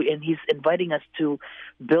and he's inviting us to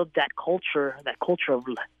build that culture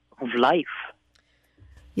of life.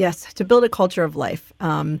 Yes, to build a culture of life.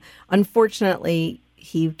 Unfortunately,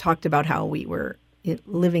 he talked about how we were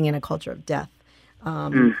living in a culture of death.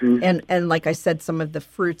 And like I said, some of the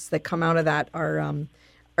fruits that come out of that are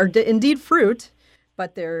indeed fruit,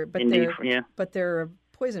 but they're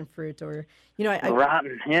poison fruit, or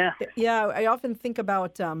rotten. Yeah. I often think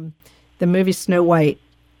about the movie Snow White,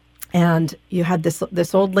 and you had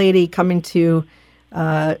this old lady coming to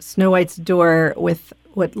Snow White's door with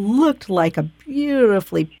what looked like a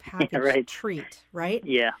beautifully packaged treat, right?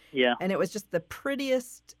 Yeah. And it was just the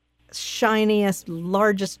prettiest, shiniest,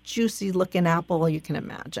 largest, juicy-looking apple you can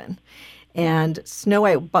imagine. And Snow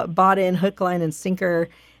White bought in hook, line, and sinker,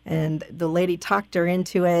 and the lady talked her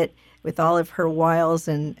into it with all of her wiles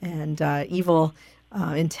and evil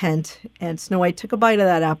intent. And Snow White took a bite of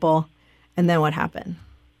that apple, and then what happened?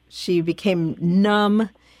 She became numb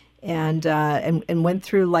and went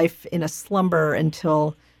through life in a slumber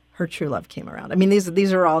until her true love came around. I mean,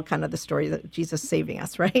 these are all kind of the story that Jesus saving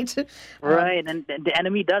us, right? Right, and the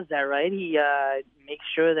enemy does that, right? He makes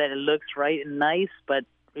sure that it looks right and nice, but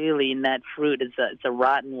really in that fruit, it's a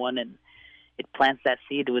rotten one, and it plants that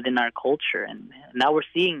seed within our culture, and now we're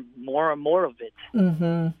seeing more and more of it.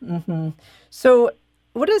 So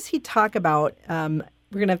what does he talk about?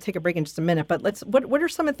 We're going to have to take a break in just a minute, but what are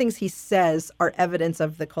some of the things he says are evidence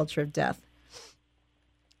of the culture of death?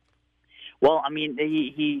 Well, I mean,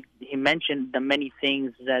 he mentioned the many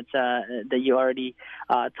things that you already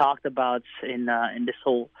talked about in this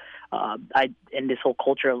whole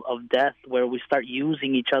culture of death, where we start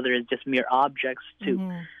using each other as just mere objects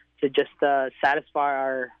to just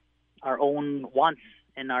satisfy our own wants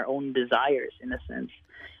and our own desires, in a sense.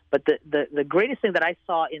 But the greatest thing that I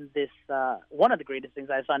saw in this, one of the greatest things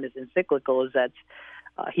I saw in this encyclical is that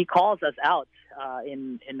he calls us out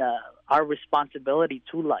in our responsibility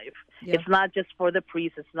to life. Yeah. It's not just for the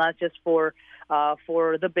priests. It's not just for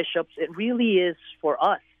the bishops. It really is for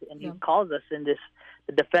us. And he calls us in this: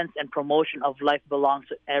 the defense and promotion of life belongs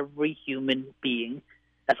to every human being.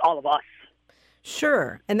 That's all of us.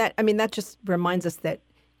 Sure. And that just reminds us that,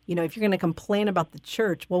 if you're going to complain about the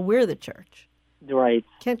church, well, we're the church. Right.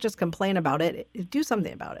 You can't just complain about it. Do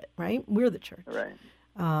something about it, right? We're the church. Right.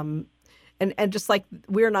 And just like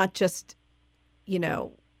we're not just,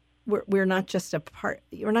 we're not just a part.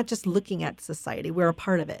 We're not just looking at society. We're a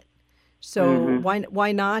part of it. So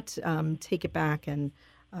why not take it back and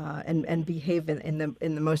behave in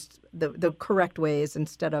the correct ways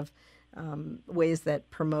instead of ways that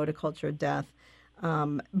promote a culture of death.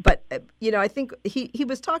 But I think he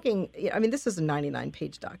was talking. I mean, this is a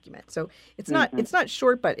 99-page document, so it's not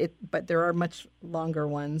short, but there are much longer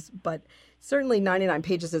ones. But certainly 99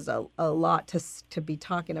 pages is a lot to be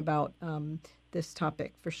talking about this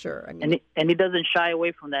topic for sure. I mean, and he doesn't shy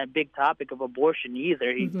away from that big topic of abortion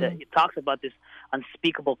either. He talks about this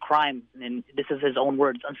unspeakable crime, and this is his own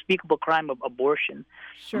words: unspeakable crime of abortion.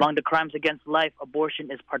 Sure. Among the crimes against life,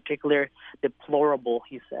 abortion is particularly deplorable,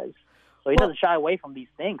 he says. So he doesn't shy away from these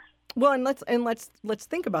things. Well, and let's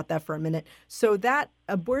think about that for a minute. So that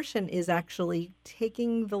abortion is actually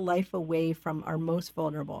taking the life away from our most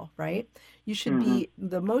vulnerable, right? You should be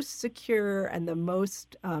the most secure and the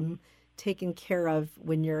most taken care of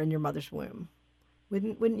when you're in your mother's womb.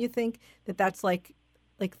 Wouldn't you think that that's like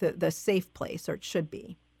the safe place, or it should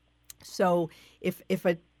be? So if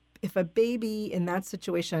a baby in that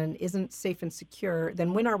situation isn't safe and secure,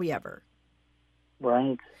 then when are we ever?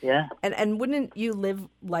 Right, yeah. And wouldn't you live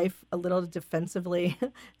life a little defensively,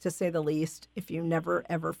 to say the least, if you never,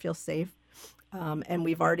 ever feel safe? And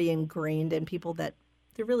we've already ingrained in people that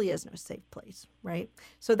there really is no safe place, right?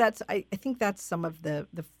 So I think that's some of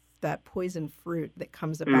that poison fruit that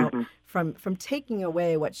comes about from taking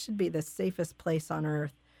away what should be the safest place on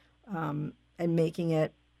earth and making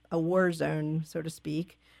it a war zone, so to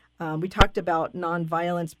speak. We talked about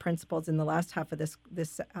nonviolence principles in the last half of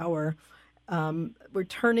this hour. We're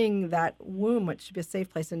turning that womb, which should be a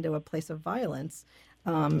safe place, into a place of violence.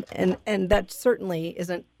 And that certainly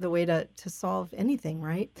isn't the way to solve anything,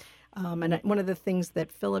 right? And one of the things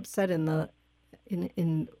that Philip said in the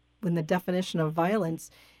definition of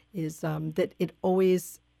violence is that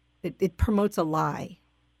it promotes a lie.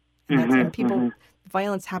 And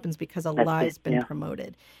violence happens because a lie's been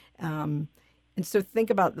promoted. And so think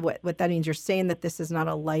about what that means. You're saying that this is not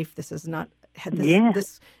a life. This is not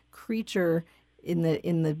this creature in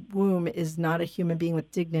the womb is not a human being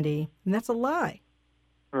with dignity, and that's a lie.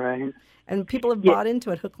 Right. And people have bought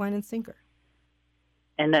into it hook, line, and sinker.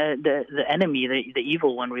 And the enemy, the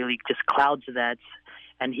evil one, really just clouds that.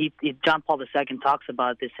 And John Paul II talks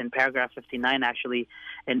about this in paragraph 59, actually.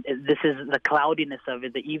 And this is the cloudiness of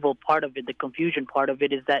it, the evil part of it, the confusion part of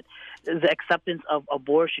it, is that the acceptance of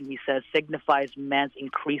abortion, he says, signifies man's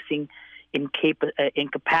increasing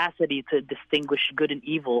incapacity to distinguish good and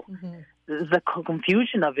evil. The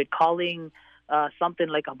confusion of it, calling something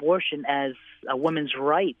like abortion as a woman's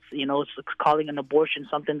rights, calling an abortion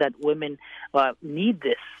something that women need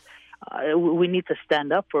this. We need to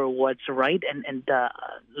stand up for what's right and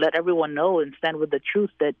let everyone know and stand with the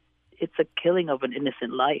truth that it's a killing of an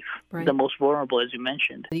innocent life, right. The most vulnerable, as you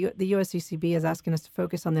mentioned. The USCCB is asking us to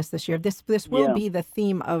focus on this year. This will be the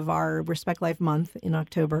theme of our Respect Life Month in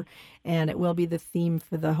October, and it will be the theme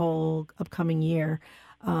for the whole upcoming year.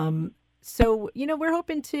 So, we're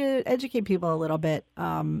hoping to educate people a little bit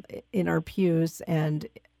in our pews and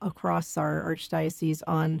across our archdiocese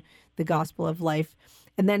on the gospel of life,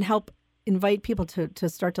 and then help invite people to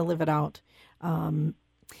start to live it out.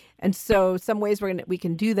 And so some ways we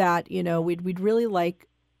can do that, we'd really like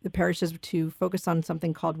the parishes to focus on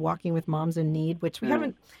something called Walking with Moms in Need, which we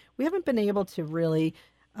haven't been able to really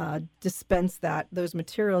dispense those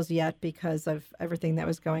materials yet because of everything that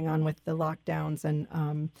was going on with the lockdowns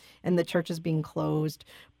and the churches being closed.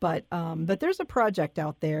 But there's a project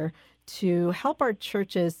out there to help our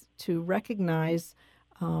churches to recognize,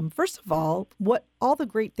 first of all the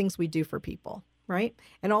great things we do for people. Right?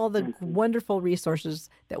 And all the wonderful resources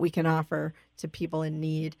that we can offer to people in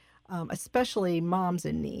need, especially moms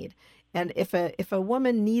in need. And if a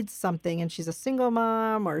woman needs something and she's a single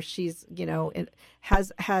mom or she's,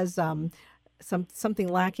 has something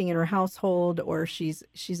lacking in her household or she's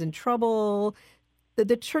in trouble,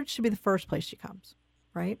 the church should be the first place she comes,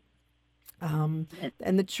 right? And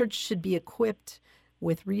the church should be equipped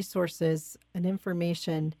with resources and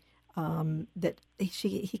information that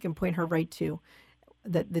he can point her right to,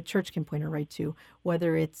 that the church can point her right to,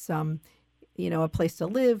 whether it's a place to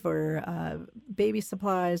live or baby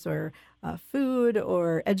supplies or food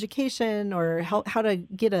or education or how to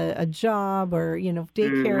get a job or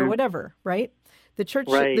daycare or whatever, right? The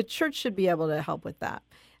church should be able to help with that.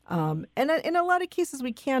 And in a lot of cases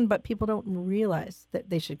we can, but people don't realize that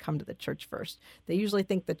they should come to the church first. They usually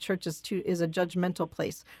think the church is a judgmental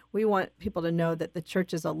place. We want people to know that the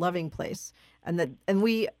church is a loving place and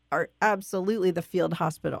we are absolutely the field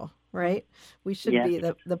hospital, right? We should be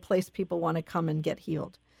the place people want to come and get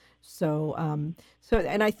healed. So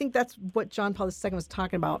and I think that's what John Paul II was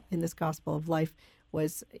talking about in this Gospel of Life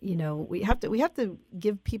was, we have to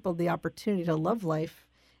give people the opportunity to love life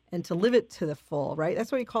and to live it to the full, right?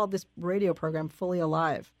 That's why we call this radio program Fully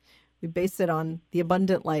Alive. We base it on the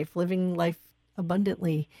abundant life, living life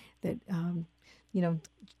abundantly. That,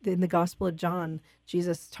 in the Gospel of John,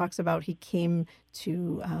 Jesus talks about he came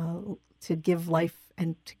to give life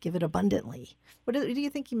and to give it abundantly. What do you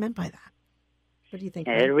think he meant by that? What do you think?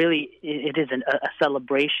 It is a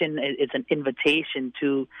celebration. It's an invitation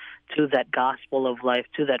to that gospel of life,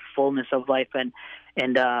 to that fullness of life, and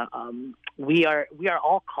we are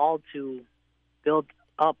all called to build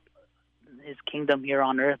up his kingdom here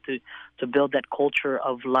on earth, to build that culture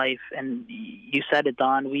of life. And you said it,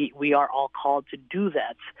 Don. We are all called to do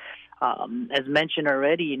that. As mentioned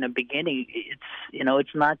already in the beginning,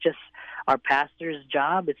 it's not just our pastor's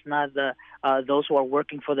job. It's not those who are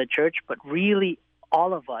working for the church, but really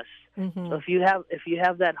all of us. Mm-hmm. So if you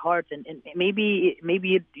have that heart, and maybe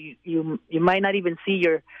you might not even see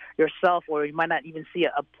yourself, or you might not even see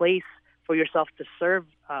a place for yourself to serve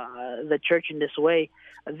the church in this way.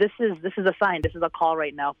 This is a sign. This is a call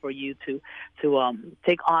right now for you to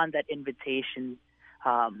take on that invitation.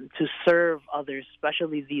 To serve others,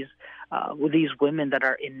 especially these women that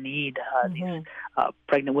are in need, these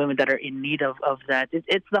pregnant women that are in need of that.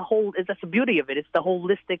 That's the beauty of it. It's the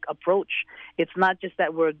holistic approach. It's not just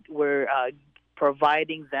that we're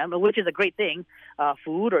providing them, which is a great thing,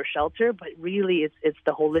 food or shelter, but really it's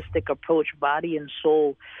the holistic approach, body and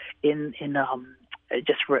soul, in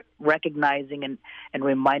just recognizing and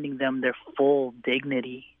reminding them their full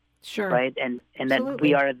dignity. Sure. Right, and that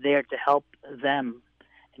we are there to help them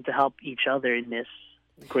and to help each other in this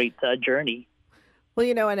great journey. Well,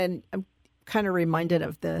 and I'm kind of reminded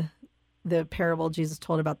of the parable Jesus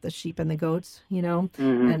told about the sheep and the goats,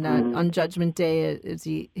 and on Judgment Day,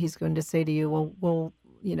 he's going to say to you, well,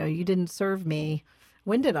 you didn't serve me.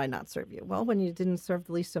 When did I not serve you? Well, when you didn't serve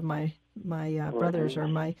the least of my brothers or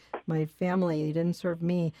my family, you didn't serve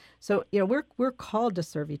me. So we're called to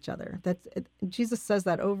serve each other. Jesus says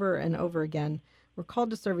that over and over again. We're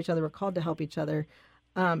called to serve each other. We're called to help each other,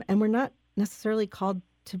 and we're not necessarily called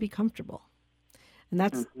to be comfortable. And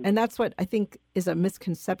that's what I think is a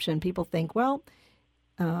misconception. People think, well,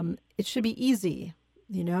 it should be easy.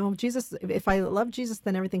 Jesus. If I love Jesus,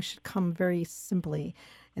 then everything should come very simply,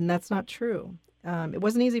 and that's not true. It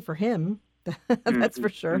wasn't easy for him. That's for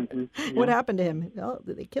sure. What happened to him? Well,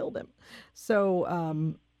 they killed him.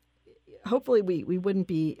 So hopefully we wouldn't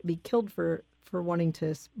be killed for wanting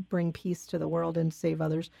to bring peace to the world and save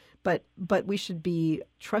others, but we should be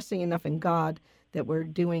trusting enough in God that we're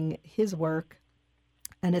doing His work,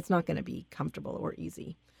 and it's not going to be comfortable or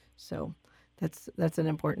easy. So that's an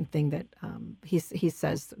important thing that he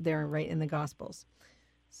says there right in the Gospels.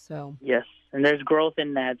 So yes, and there's growth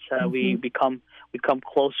in that. We become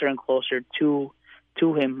closer and closer to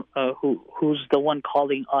Him, who's the one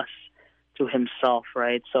calling us to Himself,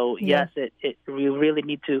 right? So yes, we really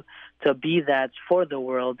need to be that for the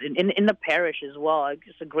world, in the parish as well.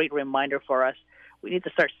 It's a great reminder for us. We need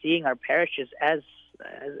to start seeing our parishes as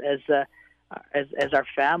our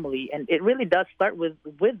family, and it really does start with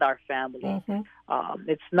our family.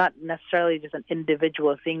 It's not necessarily just an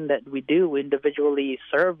individual thing that we do, individually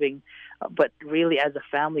serving, but really as a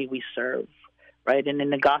family we serve, right? And in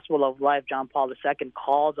the Gospel of Life, John Paul II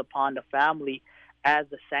calls upon the family as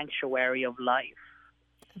the sanctuary of life.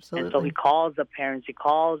 Absolutely. And so he calls the parents, he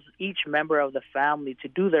calls each member of the family to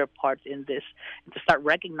do their parts in this, and to start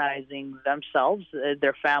recognizing themselves,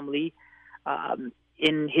 their family,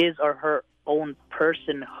 in his or her own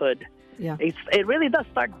personhood. Yeah, it really does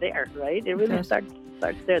start there, right? It really starts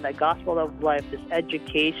there. That Gospel of Life, this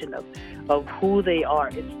education of who they are,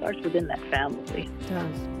 it starts within that family. It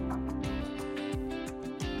does.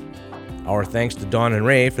 Our thanks to Dawn and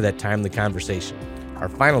Ray for that timely conversation. Our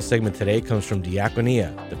final segment today comes from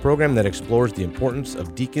Diaconia, the program that explores the importance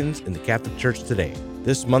of deacons in the Catholic Church today.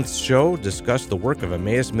 This month's show discussed the work of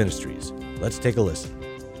Emmaus Ministries. Let's take a listen.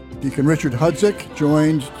 Deacon Richard Hudzik,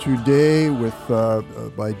 joined today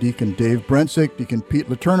by Deacon Dave Brentzik, Deacon Pete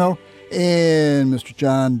Letourneau, and Mr.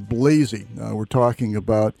 John Blasey. We're talking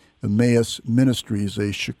about Emmaus Ministries,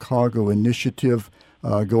 a Chicago initiative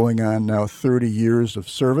going on now 30 years of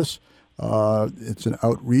service. It's an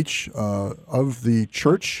outreach of the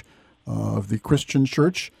church, of the Christian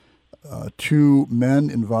church, to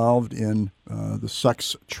men involved in the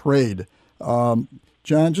sex trade.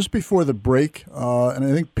 John, just before the break, and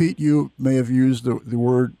I think, Pete, you may have used the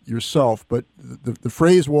word yourself, but the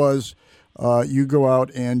phrase was you go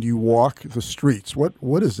out and you walk the streets.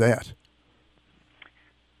 What is that?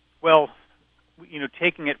 Well,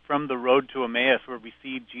 taking it from the road to Emmaus, where we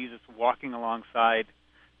see Jesus walking alongside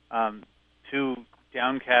two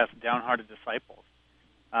downcast, downhearted disciples,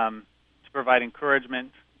 to provide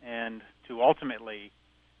encouragement and to ultimately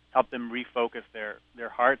help them refocus their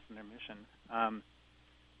hearts and their mission.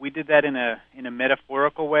 We did that in a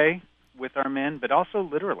metaphorical way with our men, but also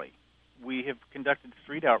literally. We have conducted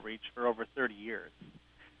street outreach for over 30 years.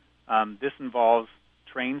 This involves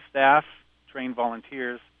trained staff, trained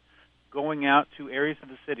volunteers, going out to areas of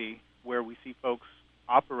the city where we see folks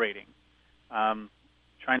operating,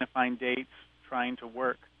 trying to find dates, trying to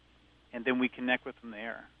work, and then we connect with them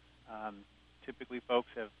there. Typically, folks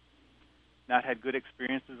have not had good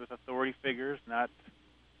experiences with authority figures, not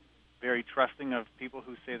very trusting of people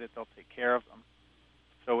who say that they'll take care of them.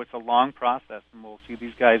 So it's a long process, and we'll see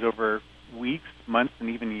these guys over weeks, months, and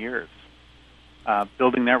even years,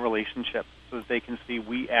 building their relationship so that they can see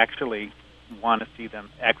we actually want to see them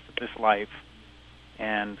exit this life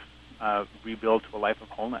and rebuild to a life of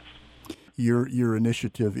wholeness. Your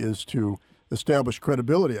initiative is to establish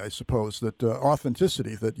credibility, I suppose, that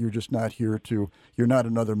authenticity, that you're just not here you're not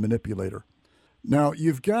another manipulator. Now,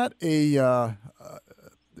 you've got a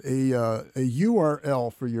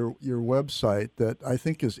URL for your website that I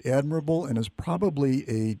think is admirable and is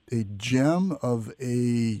probably a gem of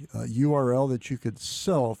a URL that you could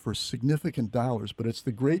sell for significant dollars. But it's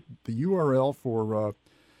the URL for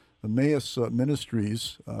Emmaus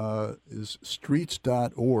Ministries is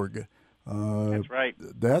streets.org. That's right.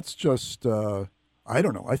 That's just I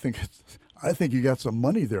don't know. I think you got some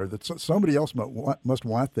money there. That somebody else must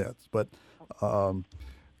want that. But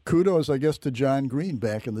kudos, I guess, to John Green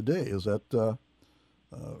back in the day. Is that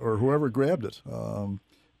or whoever grabbed it? It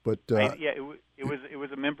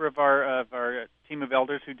was a member of our team of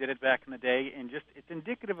elders who did it back in the day, and just it's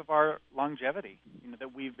indicative of our longevity.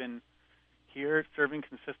 That we've been here serving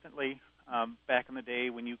consistently back in the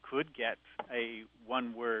day when you could get a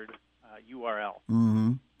one-word URL.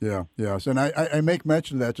 Mm-hmm. Yeah, yes, and I make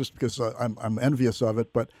mention of that just because I'm envious of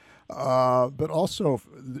it, but also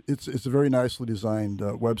it's a very nicely designed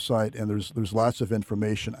website, and there's lots of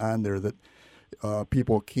information on there that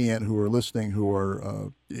people who are listening, who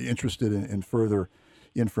are interested in further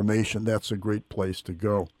information. That's a great place to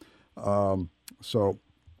go. So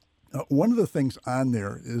one of the things on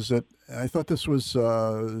there is that I thought this was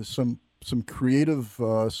some creative,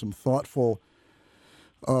 some thoughtful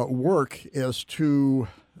work as to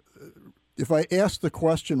if I ask the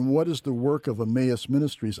question, what is the work of Emmaus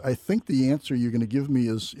Ministries, I think the answer you're going to give me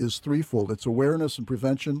is threefold. It's awareness and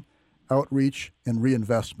prevention, outreach, and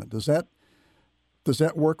reinvestment. Does that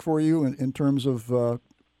work for you in terms of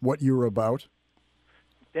what you're about?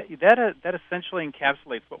 That essentially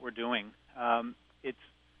encapsulates what we're doing. It's,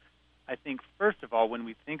 I think, first of all, when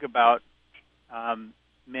we think about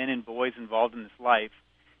men and boys involved in this life,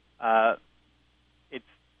 it's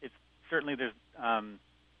certainly there's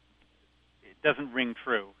it doesn't ring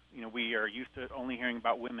true. You know, we are used to only hearing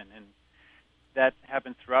about women, and that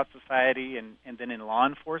happens throughout society, and then in law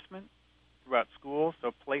enforcement, throughout schools.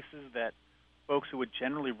 So places that folks who would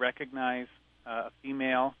generally recognize a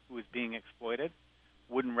female who is being exploited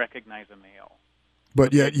wouldn't recognize a male.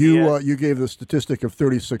 But yet you gave the statistic of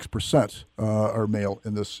 36% are male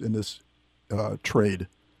in this trade.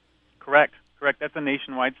 Correct. That's a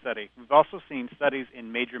nationwide study. We've also seen studies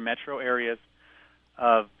in major metro areas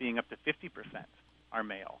of being up to 50% are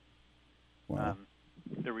male. Wow.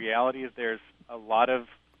 The reality is there's a lot of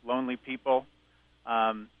lonely people,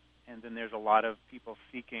 and then there's a lot of people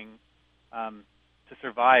seeking to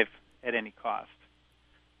survive at any cost.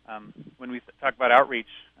 When we talk about outreach,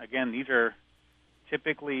 again, these are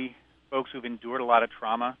typically folks who've endured a lot of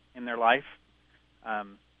trauma in their life.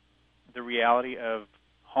 The reality of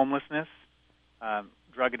homelessness,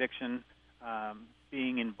 drug addiction,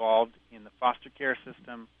 being involved in the foster care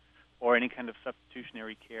system or any kind of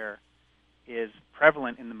substitutionary care is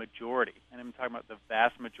prevalent in the majority, and I'm talking about the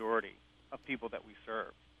vast majority of people that we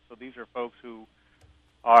serve. So these are folks who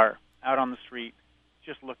are out on the street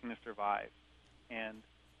just looking to survive, and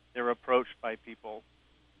they're approached by people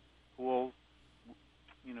who will,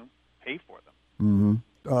 pay for them. Mm-hmm.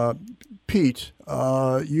 Pete,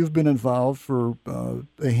 you've been involved for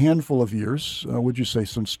a handful of years. Would you say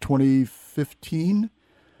since 2015?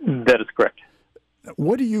 That is correct.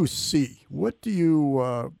 What do you see? What do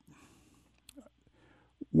you?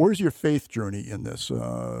 Where's your faith journey in this?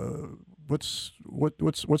 What's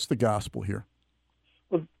the gospel here?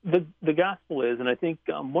 Well, the gospel is, and I think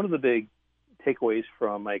one of the big takeaways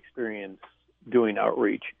from my experience doing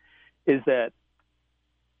outreach is that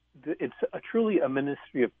it's truly a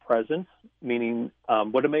ministry of presence, meaning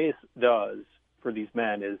what Emmaus does for these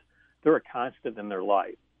men is they're a constant in their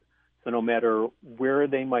life. So no matter where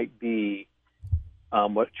they might be,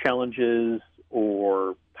 what challenges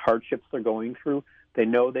or hardships they're going through, they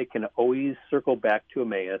know they can always circle back to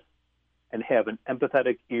Emmaus and have an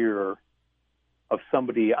empathetic ear of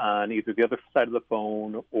somebody on either the other side of the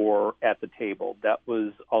phone or at the table. That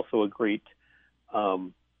was also a great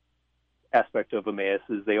aspect of Emmaus,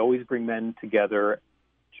 is they always bring men together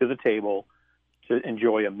to the table to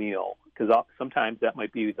enjoy a meal, because sometimes that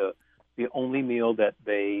might be the only meal that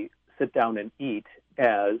they sit down and eat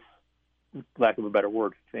as, lack of a better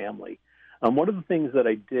word, family. One of the things that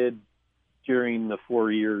I did during the 4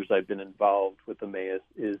 years I've been involved with Emmaus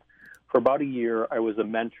is, for about a year, I was a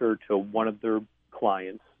mentor to one of their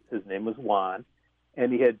clients. His name was Juan,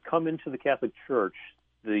 and he had come into the Catholic Church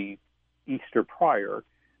the Easter prior,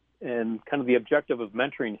 and kind of the objective of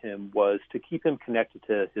mentoring him was to keep him connected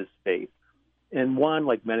to his faith. And Juan,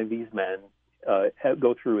 like many of these men,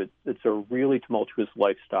 go through it. It's a really tumultuous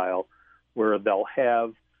lifestyle where they'll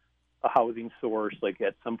have a housing source. Like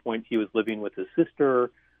at some point he was living with his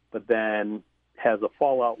sister, but then has a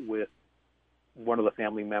fallout with one of the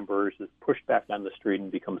family members, is pushed back on the street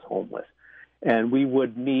and becomes homeless. And we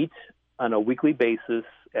would meet on a weekly basis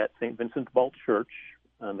at St. Vincent de Paul Church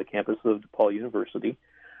on the campus of DePaul University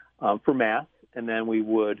for Mass, and then we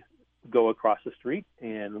would go across the street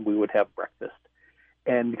and we would have breakfast.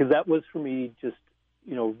 And because that was, for me, just,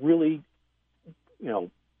 really,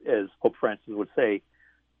 as Pope Francis would say,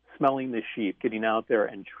 smelling the sheep, getting out there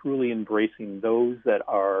and truly embracing those that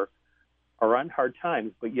are on hard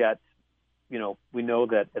times, but yet, we know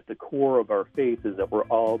that at the core of our faith is that we're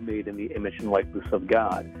all made in the image and likeness of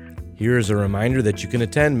God. Here is a reminder that you can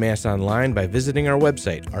attend Mass online by visiting our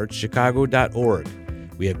website, archchicago.org.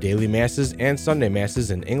 We have daily Masses and Sunday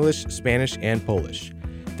Masses in English, Spanish, and Polish.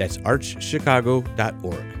 That's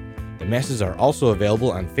archchicago.org. The Masses are also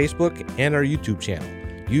available on Facebook and our YouTube channel,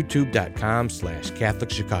 youtube.com/Catholic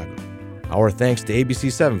Chicago. Our thanks to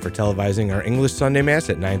ABC7 for televising our English Sunday Mass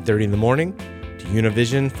at 9:30 in the morning, to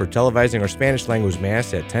Univision for televising our Spanish language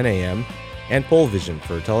Mass at 10 a.m., and Polvision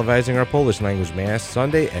for televising our Polish language Mass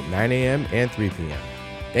Sunday at 9 a.m. and 3 p.m.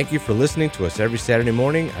 Thank you for listening to us every Saturday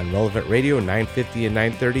morning on Relevant Radio 950 and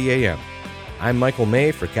 9:30 a.m. I'm Michael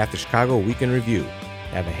May for Catholic Chicago Week in Review.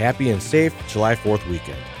 Have a happy and safe July 4th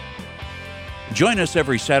weekend. Join us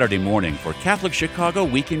every Saturday morning for Catholic Chicago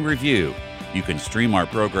Week in Review. You can stream our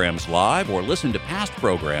programs live or listen to past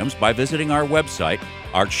programs by visiting our website,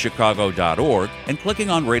 archchicago.org, and clicking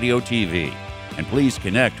on Radio TV. And please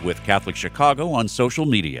connect with Catholic Chicago on social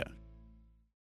media.